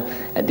Rosanna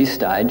at this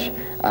stage.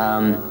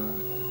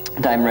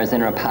 Dave and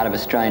Rosanna are part of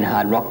Australian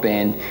hard rock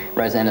band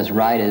Rosanna's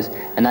Raiders,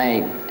 and they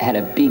had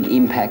a big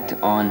impact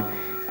on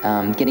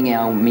getting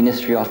our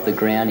ministry off the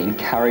ground,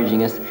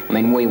 encouraging us. I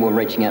mean, we were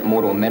reaching out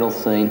more to a metal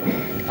scene,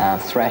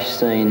 thrash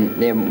scene.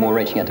 They're more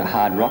reaching out to a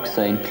hard rock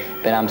scene.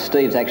 But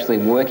Steve's actually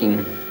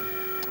working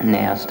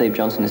now. Steve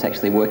Johnson is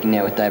actually working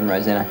now with Dave and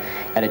Rosanna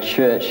at a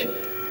church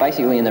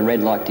basically in the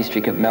red light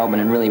district of Melbourne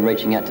and really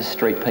reaching out to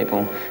street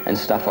people and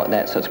stuff like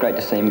that. So it's great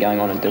to see him going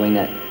on and doing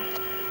that.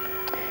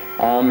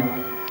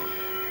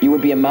 You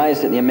would be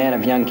amazed at the amount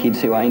of young kids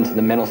who are into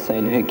the metal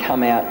scene who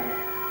come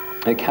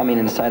in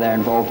and say they're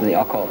involved in the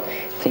occult,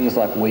 things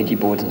like Ouija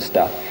boards and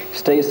stuff.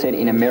 Steve said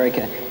in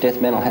America, death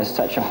metal has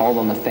such a hold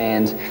on the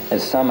fans that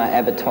some are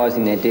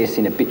advertising their deaths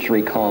in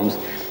obituary columns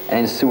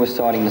and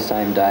suiciding the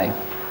same day.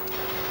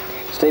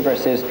 Steve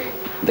says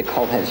the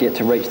cult has yet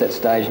to reach that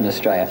stage in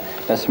Australia.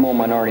 A small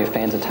minority of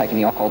fans are taking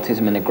the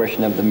occultism and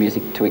aggression of the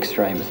music to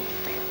extremes.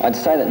 I'd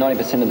say that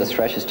 90% of the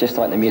thrashers just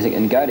like the music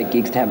and go to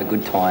gigs to have a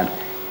good time.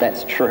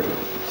 That's true.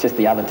 It's just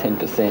the other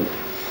 10%.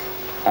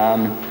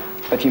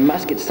 But you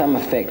must get some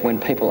effect when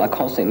people are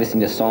constantly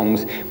listening to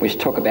songs which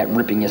talk about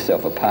ripping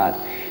yourself apart.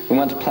 We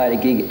once played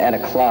a gig at a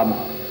club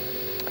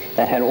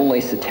that had all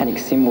these satanic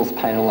symbols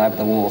painted all over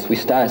the walls. We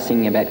started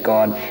singing about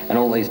God and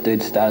all these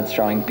dudes started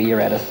throwing beer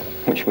at us,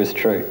 which was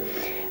true.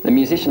 The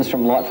musicians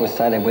from Light Force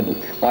say they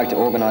would like to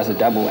organise a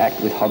double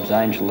act with Hobbs'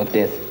 Angel of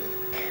Death.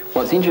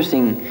 Well, it's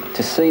interesting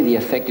to see the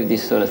effect of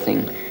this sort of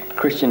thing.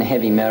 Christian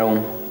heavy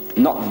metal,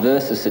 not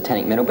versus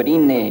satanic metal, but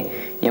in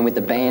there, with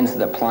the bands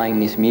that are playing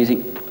this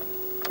music,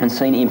 and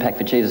seen impact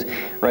for Jesus.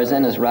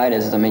 Rosanna's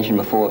Raiders, as I mentioned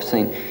before, have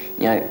seen,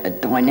 a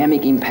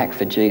dynamic impact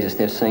for Jesus.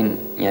 They've seen,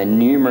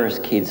 numerous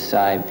kids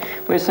saved.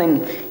 We've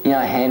seen,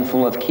 a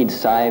handful of kids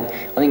saved.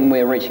 I think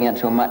we're reaching out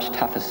to a much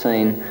tougher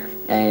scene,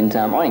 and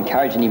I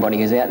encourage anybody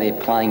who's out there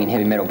playing in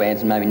heavy metal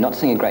bands and maybe not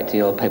seeing a great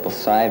deal of people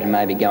saved and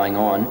maybe going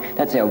on.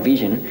 That's our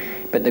vision.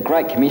 But the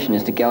Great Commission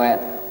is to go out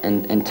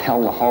and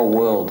tell the whole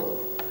world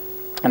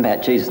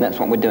about Jesus, and that's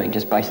what we're doing,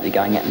 just basically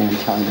going out there and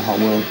telling the whole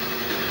world.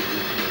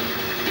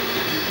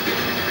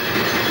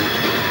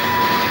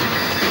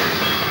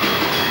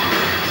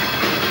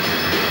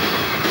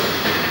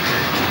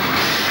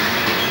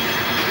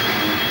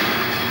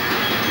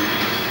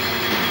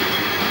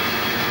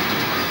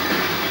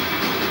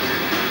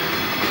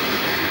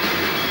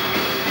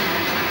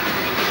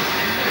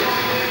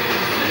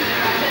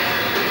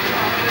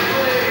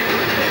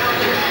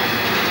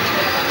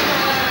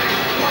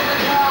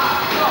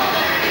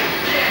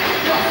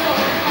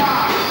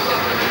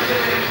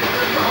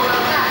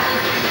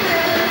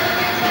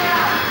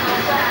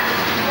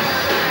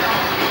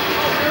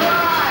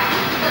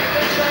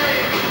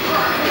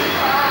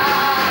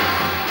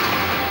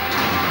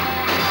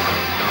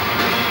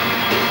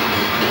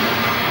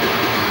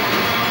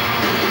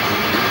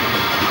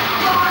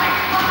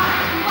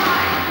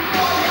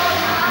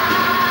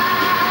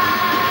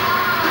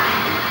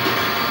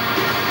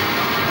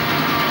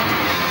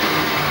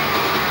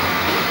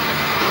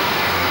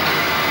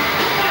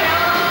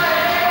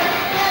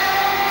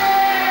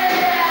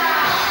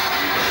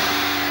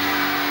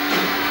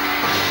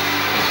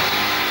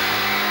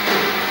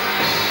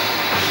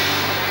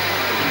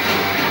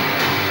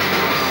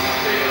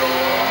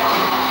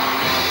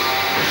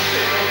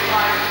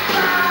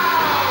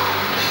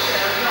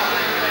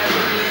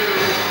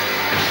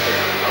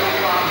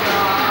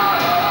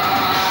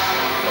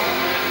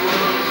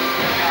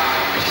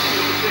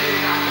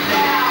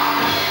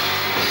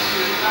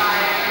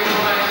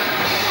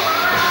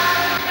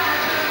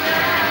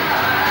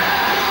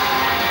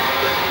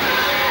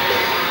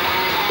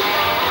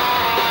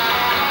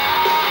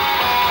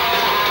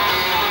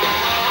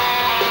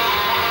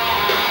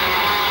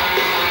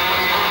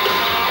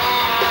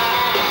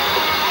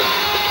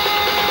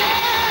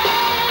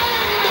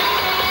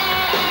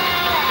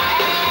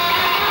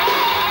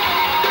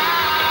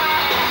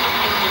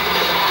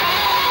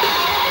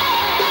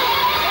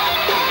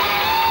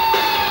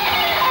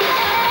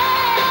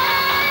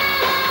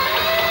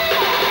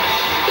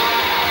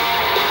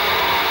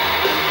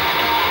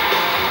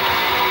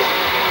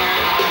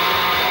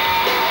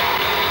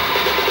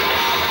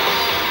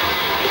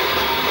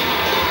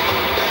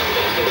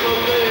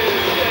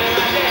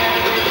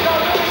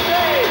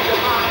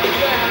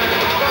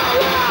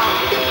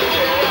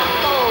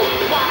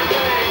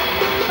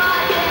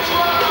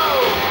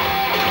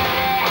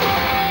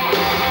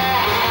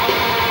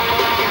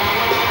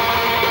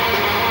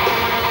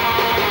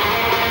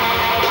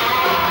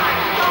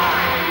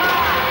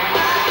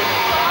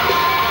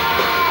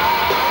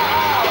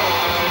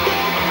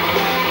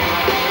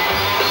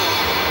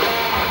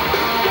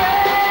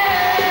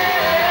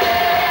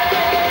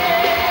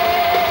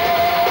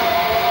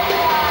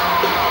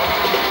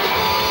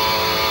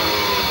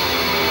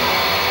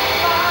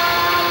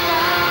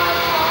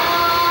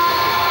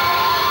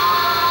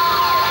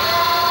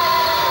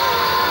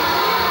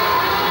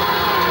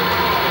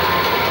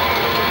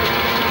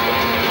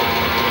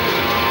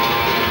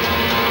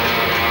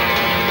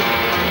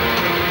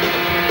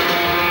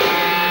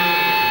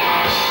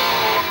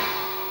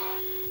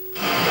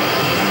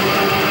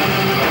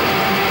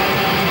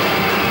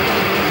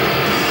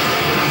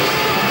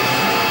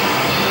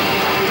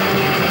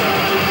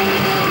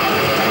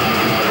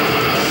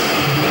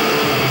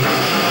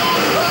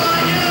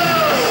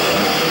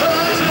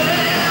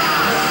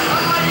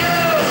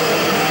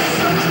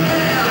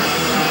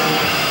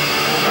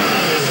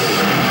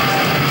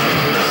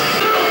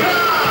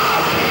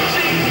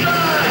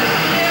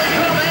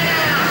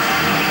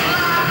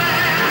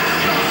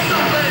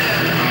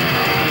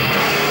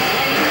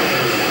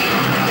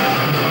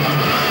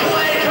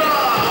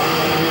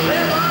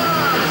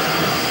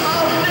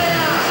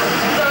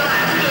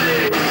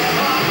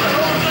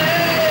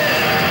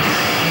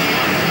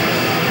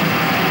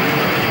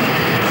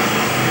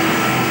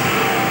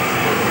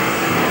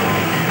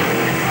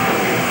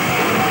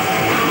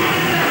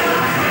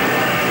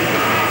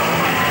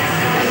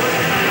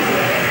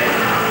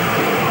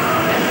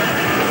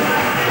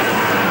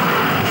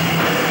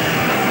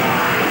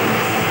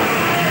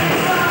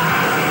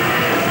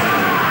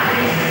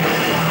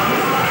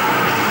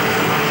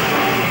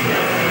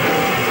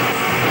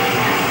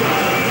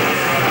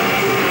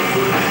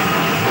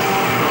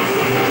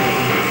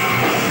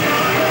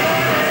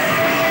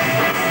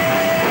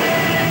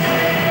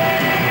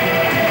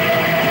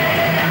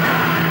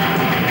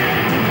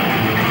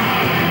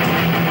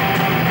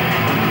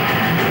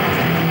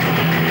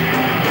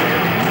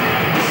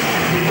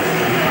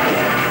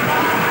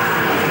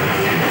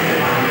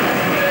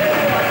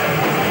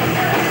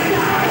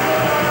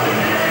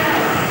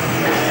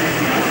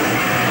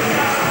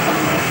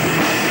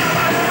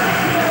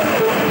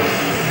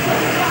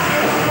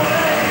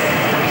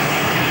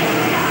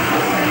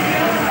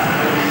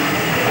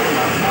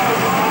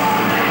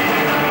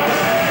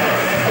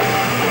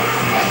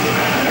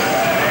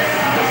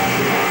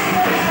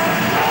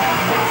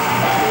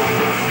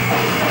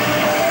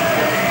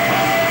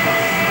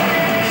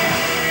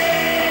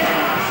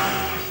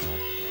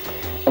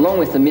 Along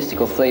with the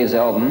Mystical Thieves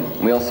album,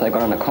 we also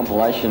got on a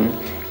compilation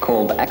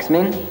called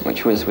Axemen,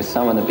 which was with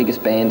some of the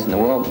biggest bands in the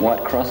world,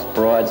 White Cross,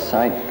 Bride,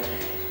 Saint,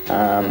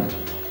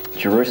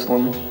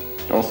 Jerusalem,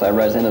 also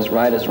Rosanna's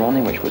Raiders were on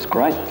there, which was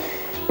great.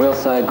 We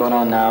also got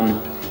on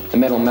the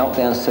Metal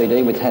Meltdown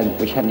CD, which had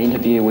an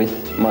interview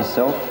with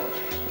myself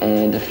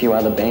and a few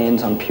other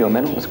bands on Pure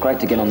Metal. It was great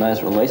to get on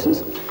those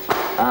releases.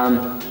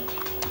 One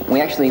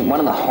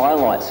of the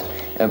highlights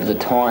of the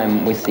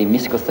time with the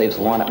Mystical Thieves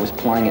lineup was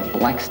playing at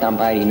Black Stump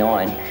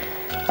 89.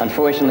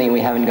 Unfortunately, we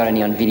haven't got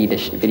any on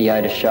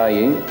video to show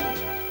you,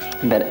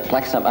 but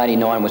Black Stump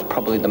 89 was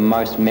probably the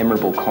most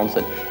memorable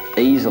concert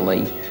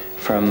easily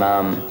from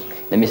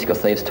the Mystical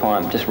Thieves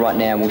time. Just right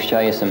now, we'll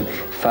show you some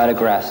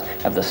photographs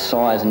of the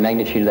size and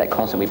magnitude of that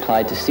concert. We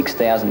played to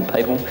 6,000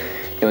 people.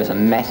 It was a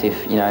massive,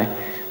 I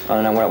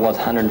don't know what it was,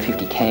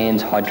 150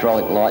 cans,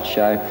 hydraulic light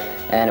show,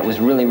 and it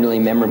was really, really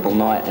memorable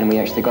night. And we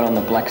actually got on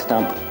the Black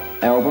Stump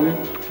album,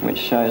 which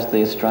shows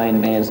the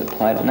Australian bands that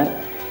played on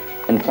that.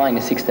 And playing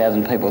to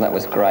 6,000 people, that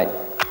was great.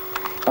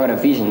 I got a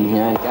vision,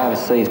 to go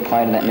overseas,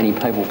 play to that many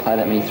people, play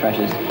that many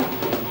thrashers.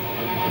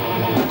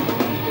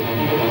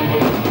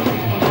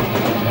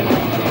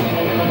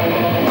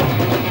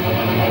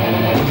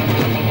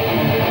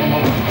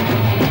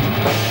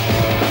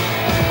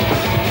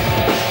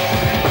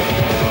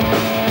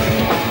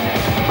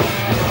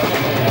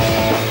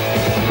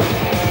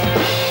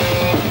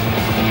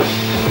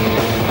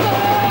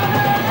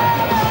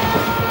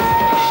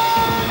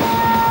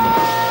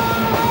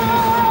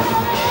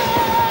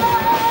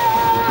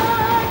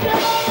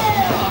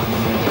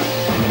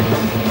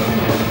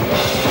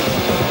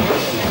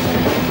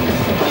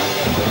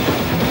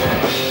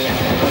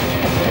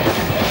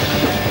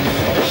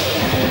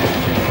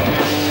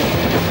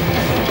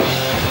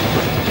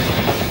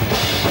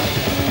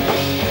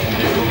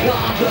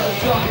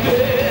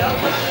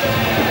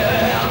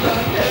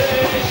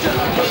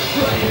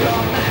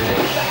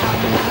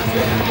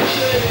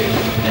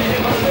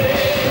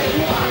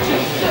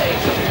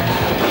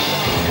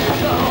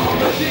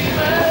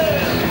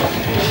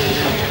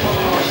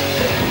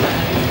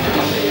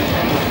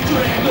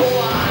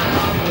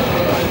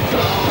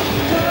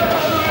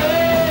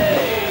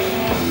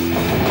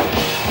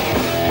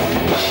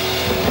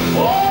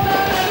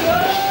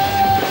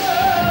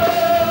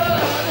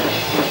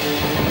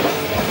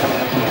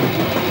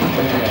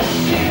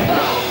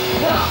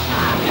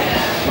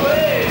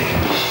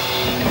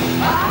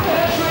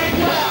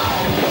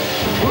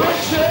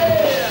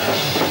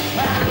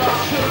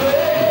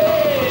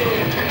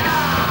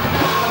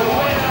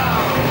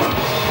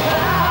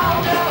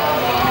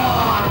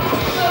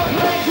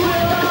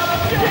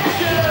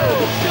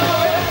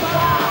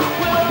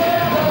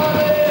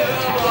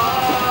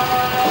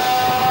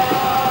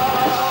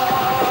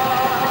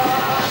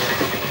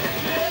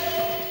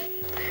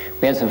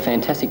 We had some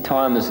fantastic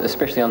times,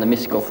 especially on the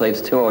Mystical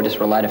Thieves tour. I'll just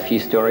relate a few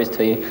stories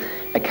to you.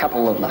 A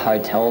couple of the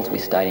hotels we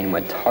stayed in were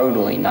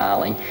totally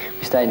gnarly.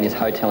 We stayed in this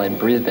hotel in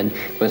Brisbane.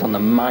 It was on the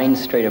main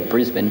street of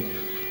Brisbane,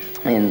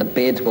 and the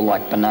beds were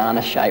like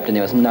banana shaped, and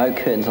there was no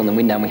curtains on the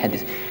window, and we had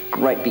this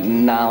great big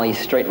gnarly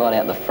street light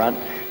out the front,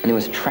 and there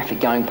was traffic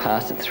going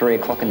past at 3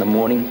 o'clock in the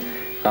morning.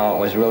 Oh, it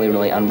was really,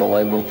 really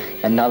unbelievable.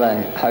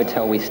 Another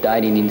hotel we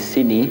stayed in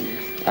Sydney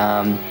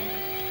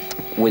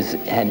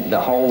had the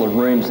whole of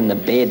rooms and the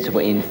beds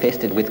were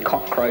infested with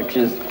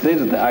cockroaches.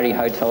 These are the only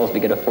hotels we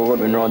could afford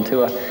when we were on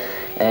tour,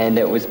 and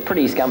it was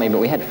pretty scummy, but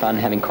we had fun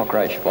having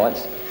cockroach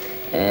fights,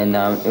 and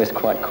it was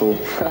quite cool.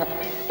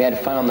 We had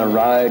fun on the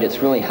road. It's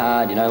really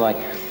hard, like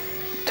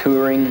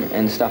touring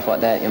and stuff like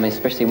that. I mean,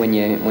 especially when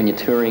you're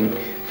touring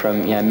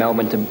from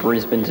Melbourne to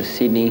Brisbane to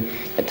Sydney,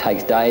 it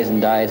takes days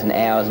and days and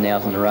hours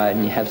on the road,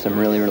 and you have some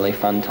really, really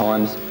fun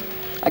times.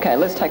 Okay,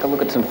 let's take a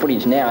look at some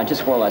footage now.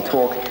 Just while I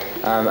talk,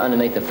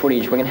 underneath the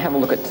footage, we're going to have a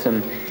look at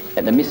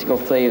the Mystical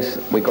Thieves.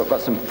 We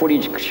got some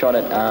footage shot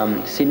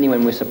at Sydney when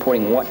we were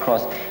supporting White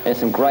Cross, and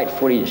some great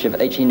footage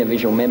of each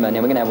individual member.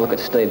 Now we're going to have a look at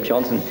Steve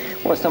Johnson.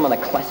 What are some of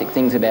the classic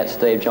things about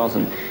Steve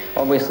Johnson?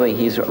 Obviously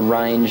his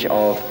range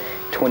of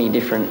 20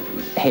 different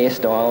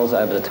hairstyles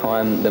over the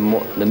time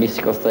the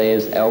Mystical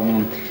Thieves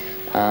album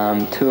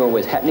tour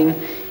was happening.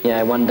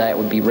 One day it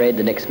would be red,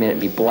 the next minute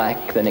it'd be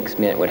black, the next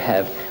minute it would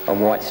have a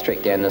white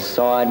streak down the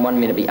side, 1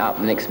 minute it'd be up,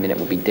 the next minute it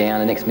would be down,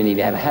 the next minute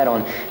he'd have a hat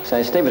on.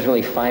 So Steve was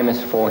really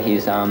famous for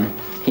his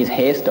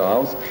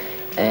hairstyles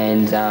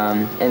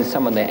and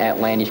some of the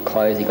outlandish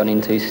clothes he got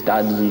into,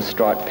 studs and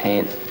striped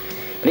pants.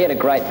 But he had a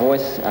great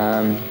voice,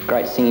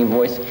 great singing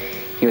voice.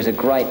 He was a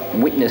great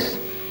witness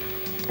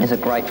as a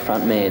great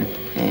front man,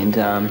 and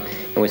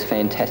it was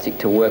fantastic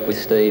to work with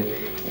Steve,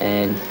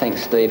 and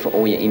thanks Steve for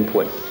all your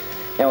input.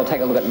 Now we'll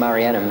take a look at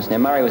Murray Adams. Now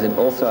Murray was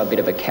also a bit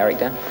of a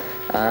character.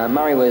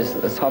 Murray was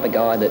the type of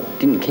guy that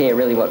didn't care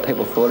really what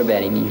people thought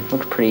about him. He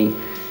looked pretty,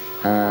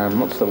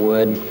 what's the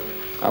word?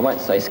 I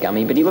won't say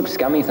scummy, but he looked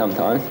scummy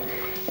sometimes.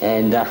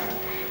 And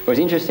it was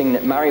interesting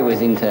that Murray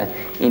was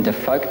into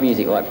folk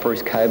music like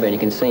Bruce Cockburn. You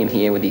can see him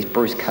here with his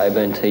Bruce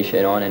Cockburn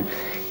t-shirt on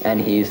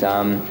and his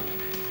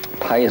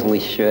paisley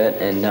shirt,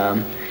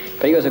 and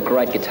But he was a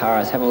great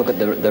guitarist. Have a look at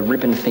the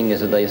ripping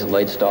fingers of these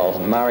lead styles.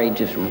 Murray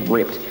just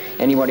ripped.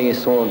 Anybody who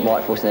saw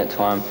Light Force in that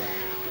time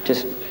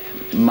just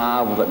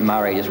marvelled at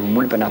Murray just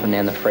ripping up and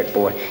down the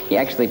fretboard. He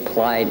actually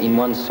played in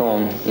one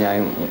song, you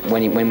know,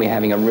 when we were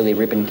having a really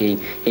ripping gig,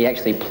 he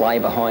actually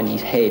played behind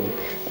his head,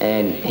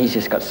 and he's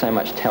just got so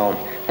much talent.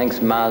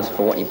 Thanks, Mars,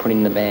 for what you put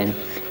in the band.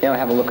 Now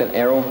have a look at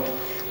Errol.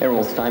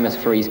 Errol's famous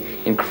for his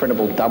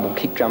incredible double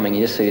kick drumming.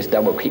 You just see this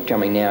double kick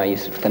drumming now.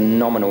 He's a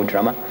phenomenal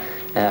drummer,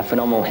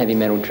 phenomenal heavy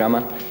metal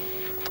drummer.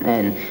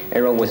 And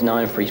Errol was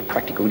known for his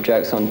practical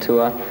jokes on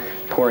tour,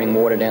 pouring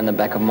water down the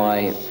back of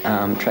my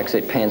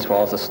tracksuit pants while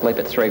I was asleep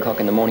at 3 o'clock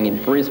in the morning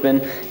in Brisbane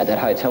at that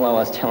hotel I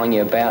was telling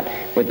you about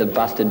with the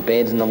busted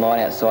beds and the light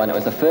outside. And it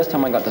was the first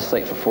time I got to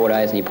sleep for 4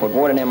 days, and he poured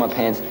water down my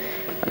pants,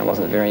 and I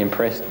wasn't very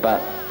impressed,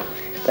 but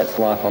that's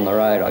life on the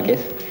road, I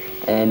guess.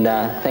 And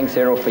thanks,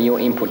 Errol, for your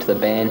input to the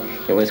band.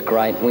 It was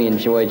great. We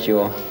enjoyed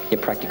your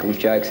practical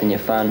jokes and your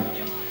fun.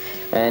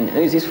 And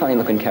who's this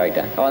funny-looking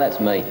character? Oh, that's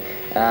me.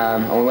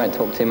 We won't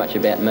talk too much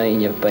about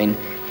me. You've been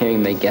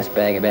hearing me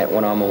gasbag about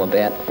what I'm all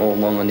about all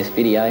along on this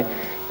video.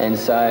 And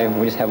so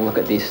we'll just have a look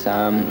at this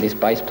this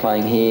bass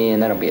playing here,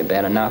 and that'll be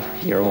about enough.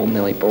 You're all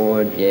nearly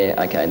bored. Yeah,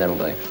 okay, that'll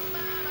do.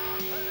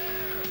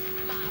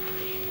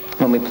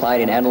 When we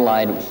played in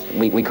Adelaide,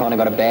 we kind of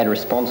got a bad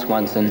response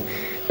once, and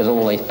there's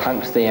all these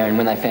punks there, and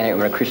when they found out we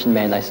were a Christian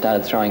band, they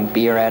started throwing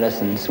beer at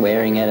us and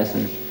swearing at us.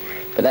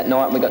 But that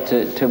night we got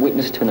to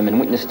witness to them, and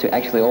witness to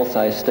actually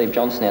also Steve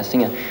Johnson, our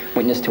singer,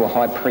 witness to a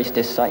high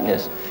priestess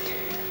Satanist.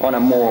 On a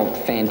more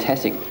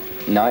fantastic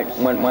note,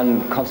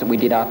 one concert we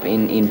did up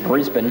in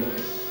Brisbane,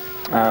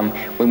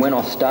 we went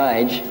off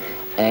stage,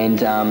 and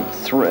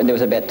there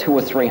was about 200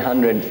 or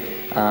 300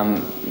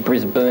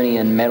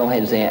 Brisbanean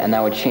metalheads there, and they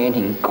were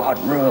chanting, "God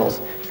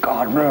rules,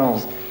 God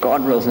rules,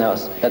 God rules." Now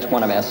that's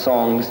one of our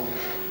songs.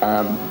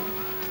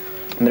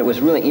 But it was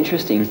really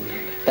interesting.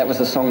 That was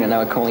the song that they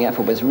were calling out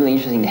for, but it's really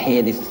interesting to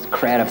hear this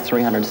crowd of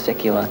 300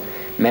 secular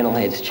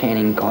metalheads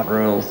chanting "God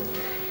rules."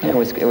 And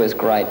it was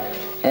great.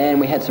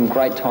 And we had some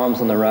great times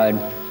on the road.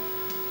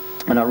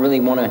 And I really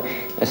want to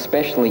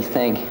especially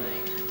thank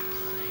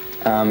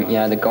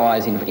the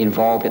guys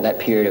involved at that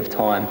period of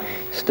time: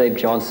 Steve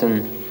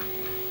Johnson,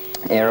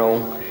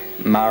 Errol,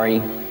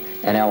 Murray,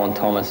 and Alan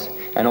Thomas,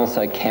 and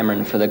also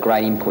Cameron for the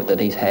great input that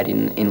he's had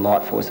in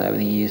Light Force over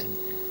the years.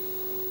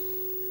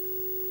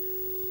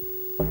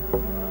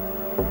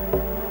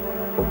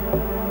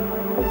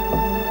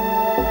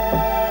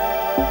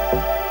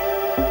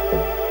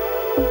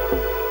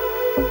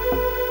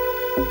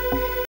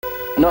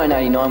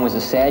 '89 was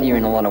a sad year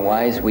in a lot of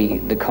ways.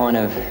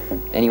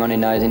 Anyone who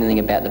knows anything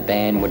about the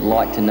band would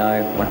like to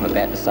know what I'm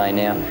about to say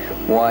now.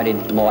 Why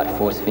did Light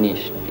Force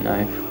finish? You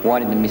know, why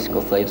did the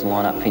Mystical Thieves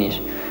lineup finish?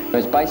 It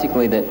was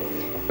basically that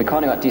we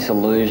kind of got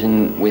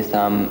disillusioned with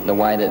the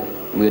way that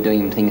we were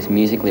doing things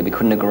musically. We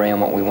couldn't agree on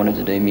what we wanted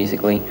to do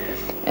musically.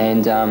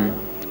 And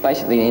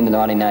basically at the end of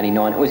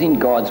 1989, it was in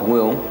God's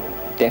will,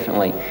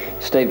 definitely.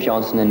 Steve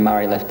Johnson and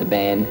Murray left the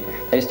band.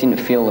 They just didn't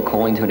feel the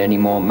calling to it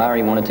anymore.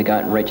 Murray wanted to go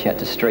and reach out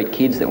to street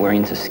kids that were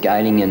into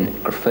skating and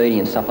graffiti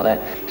and stuff like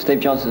that. Steve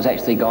Johnson's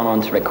actually gone on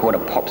to record a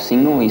pop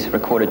single. He's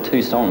recorded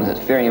 2 songs.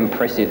 It's very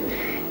impressive,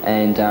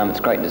 and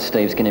it's great that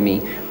Steve's going to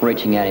be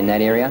reaching out in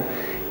that area.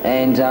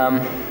 And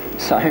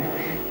so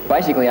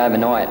basically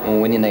overnight,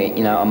 or within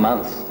a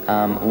month,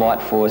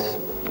 Light Force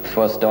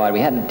died.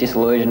 We had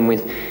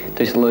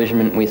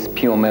disillusionment with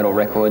Pure Metal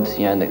Records.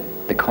 You know,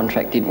 the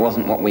contract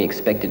wasn't what we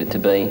expected it to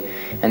be,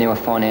 and there were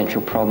financial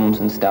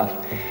problems and stuff.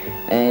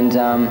 And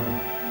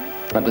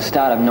at the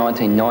start of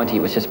 1990,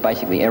 it was just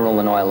basically Errol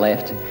and I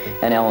left,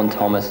 and Alan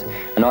Thomas,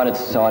 and I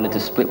decided to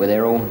split with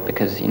Errol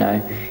because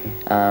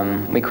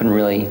we couldn't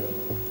really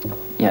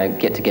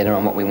get together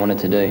on what we wanted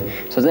to do.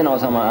 So then I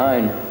was on my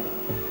own,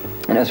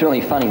 and it was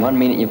really funny. One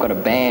minute you've got a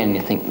band, and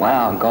you think,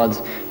 wow, God's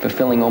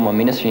fulfilling all my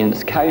ministry, and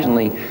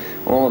occasionally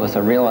all of us, I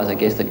realise, I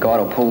guess, that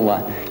God will pull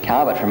the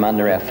carpet from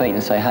under our feet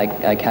and say, hey,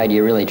 okay, do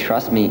you really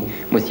trust me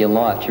with your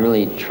life? Do you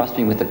really trust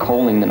me with the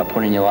calling that I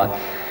put in your life?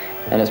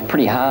 And it's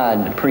pretty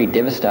hard, pretty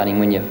devastating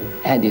when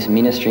you've had this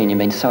ministry and you've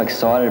been so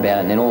excited about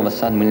it, and then all of a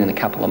sudden, within a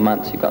couple of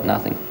months, you've got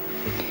nothing.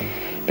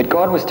 But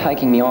God was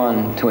taking me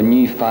on to a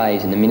new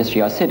phase in the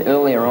ministry. I said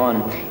earlier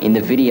on in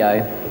the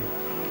video,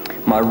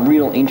 my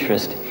real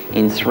interest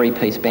in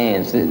 3-piece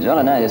bands. I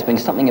don't know, there's been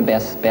something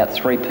about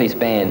 3-piece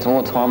bands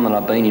all the time that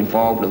I've been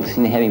involved with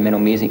listening to heavy metal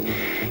music,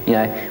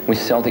 with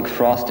Celtic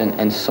Frost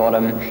and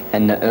Sodom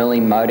and the early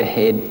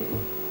Motorhead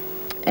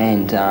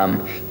and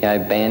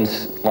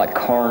bands like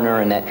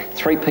Coroner, and that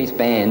 3-piece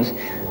bands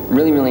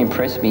really, really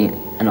impressed me.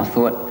 And I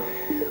thought,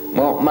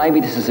 well, maybe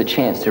this is a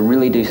chance to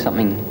really do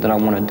something that I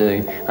want to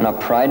do. And I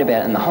prayed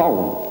about it, and the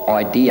whole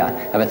idea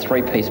of a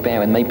 3-piece band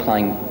with me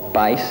playing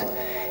bass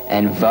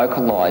and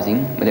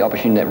vocalising, with the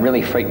opportunity, that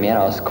really freaked me out.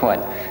 I was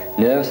quite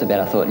nervous about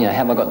it. I thought,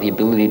 have I got the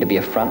ability to be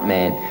a front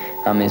man?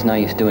 There's no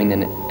use doing that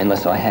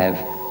unless I have.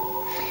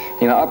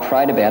 Anyway, I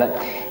prayed about it,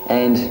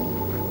 and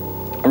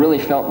I really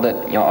felt that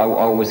I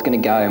was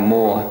going to go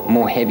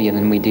more heavier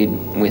than we did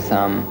with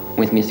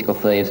Mystical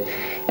Thieves.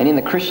 And in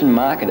the Christian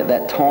market at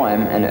that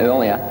time and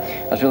earlier,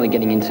 I was really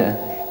getting into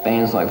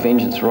bands like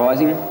Vengeance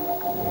Rising,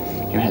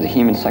 who had the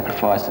Human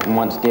Sacrifice and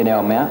Once Dead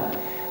album out.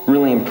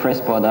 Really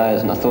impressed by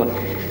those, and I thought,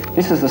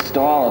 this is the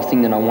style of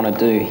thing that I want to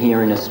do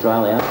here in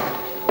Australia.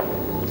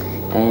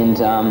 And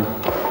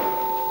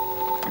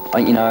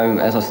you know,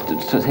 as I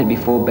said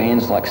before,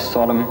 bands like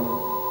Sodom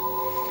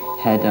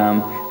had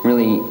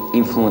really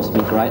influenced me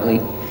greatly.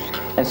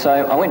 And so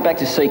I went back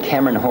to see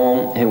Cameron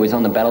Hall, who was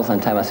on the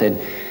Battlezone tape. I said,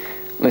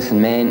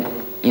 listen man,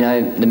 you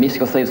know, the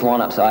Mystical Thieves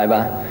lineup's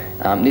over.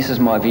 This is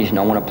my vision.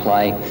 I want to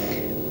play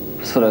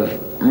sort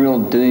of real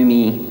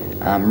doomy,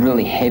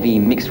 really heavy,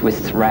 mixed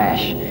with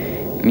thrash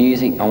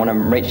music. I want to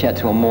reach out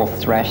to a more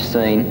thrash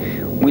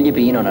scene. Will you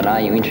be in on it? Are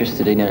you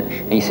interested in it?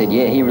 And he said,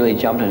 yeah, he really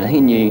jumped in it. He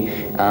knew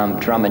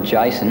drummer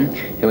Jason,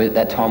 who at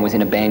that time was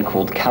in a band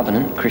called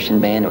Covenant, a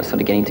Christian band that was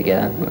sort of getting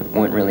together, but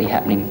weren't really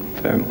happening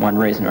for one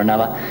reason or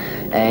another.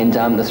 And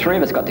the three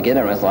of us got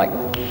together and it was like,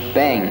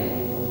 bang,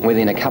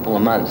 within a couple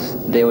of months,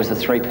 there was a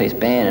three-piece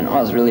band, and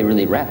I was really,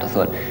 really rapt. I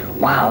thought,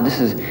 wow,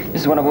 this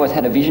is what I've always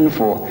had a vision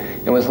for.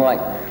 It was like,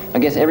 I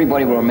guess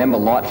everybody will remember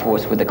Light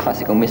Force with the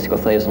classical Mystical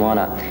Thieves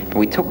lineup, but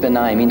we took the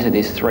name into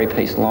this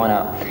three-piece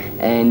lineup,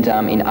 and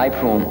in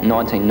April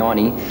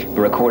 1990 we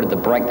recorded the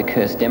Break the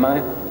Curse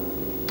demo,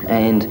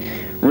 and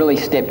really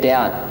stepped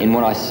out in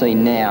what I see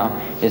now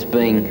as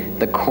being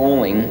the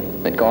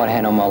calling that God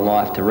had on my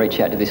life to reach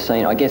out to this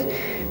scene. I guess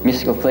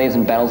Mystical Thieves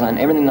and Battlezone,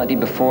 everything I did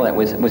before that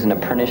was an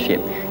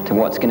apprenticeship to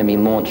what's going to be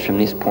launched from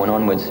this point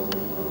onwards,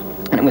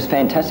 and it was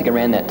fantastic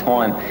around that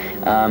time.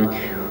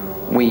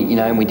 We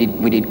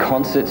did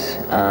concerts.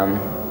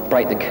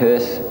 Break the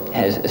Curse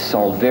has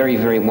sold very,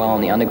 very well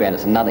on the underground.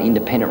 It's another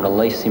independent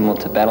release similar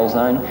to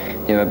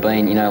Battlezone. There have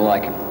been,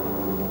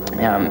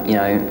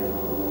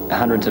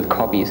 hundreds of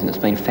copies, and it's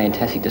been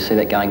fantastic to see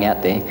that going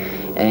out there.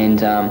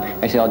 And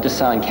actually, I'll just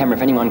say on camera,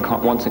 if anyone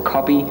wants a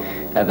copy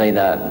of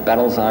either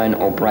Battlezone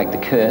or Break the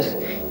Curse,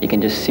 you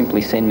can just simply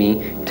send me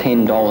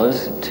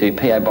 $10 to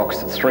PO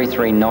Box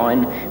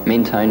 339,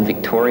 Mentone,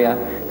 Victoria,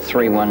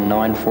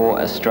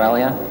 3194,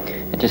 Australia.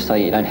 And just so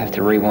you don't have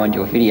to rewind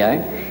your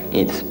video,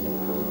 it's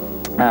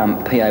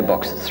PO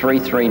Box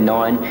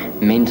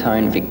 339,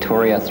 Mentone,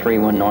 Victoria,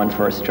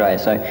 3194, Australia.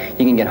 So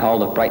you can get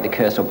hold of Break the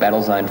Curse or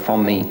Battlezone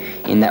from me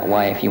in that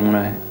way if you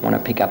want to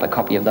pick up a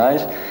copy of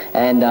those.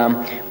 And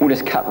we'll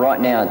just cut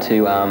right now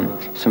to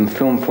some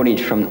film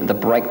footage from the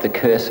Break the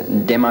Curse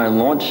demo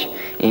launch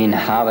in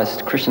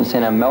Harvest Christian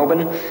Centre,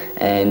 Melbourne.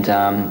 And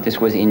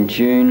this was in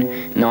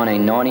June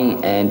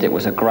 1990, and it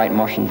was a great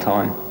moshing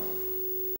time.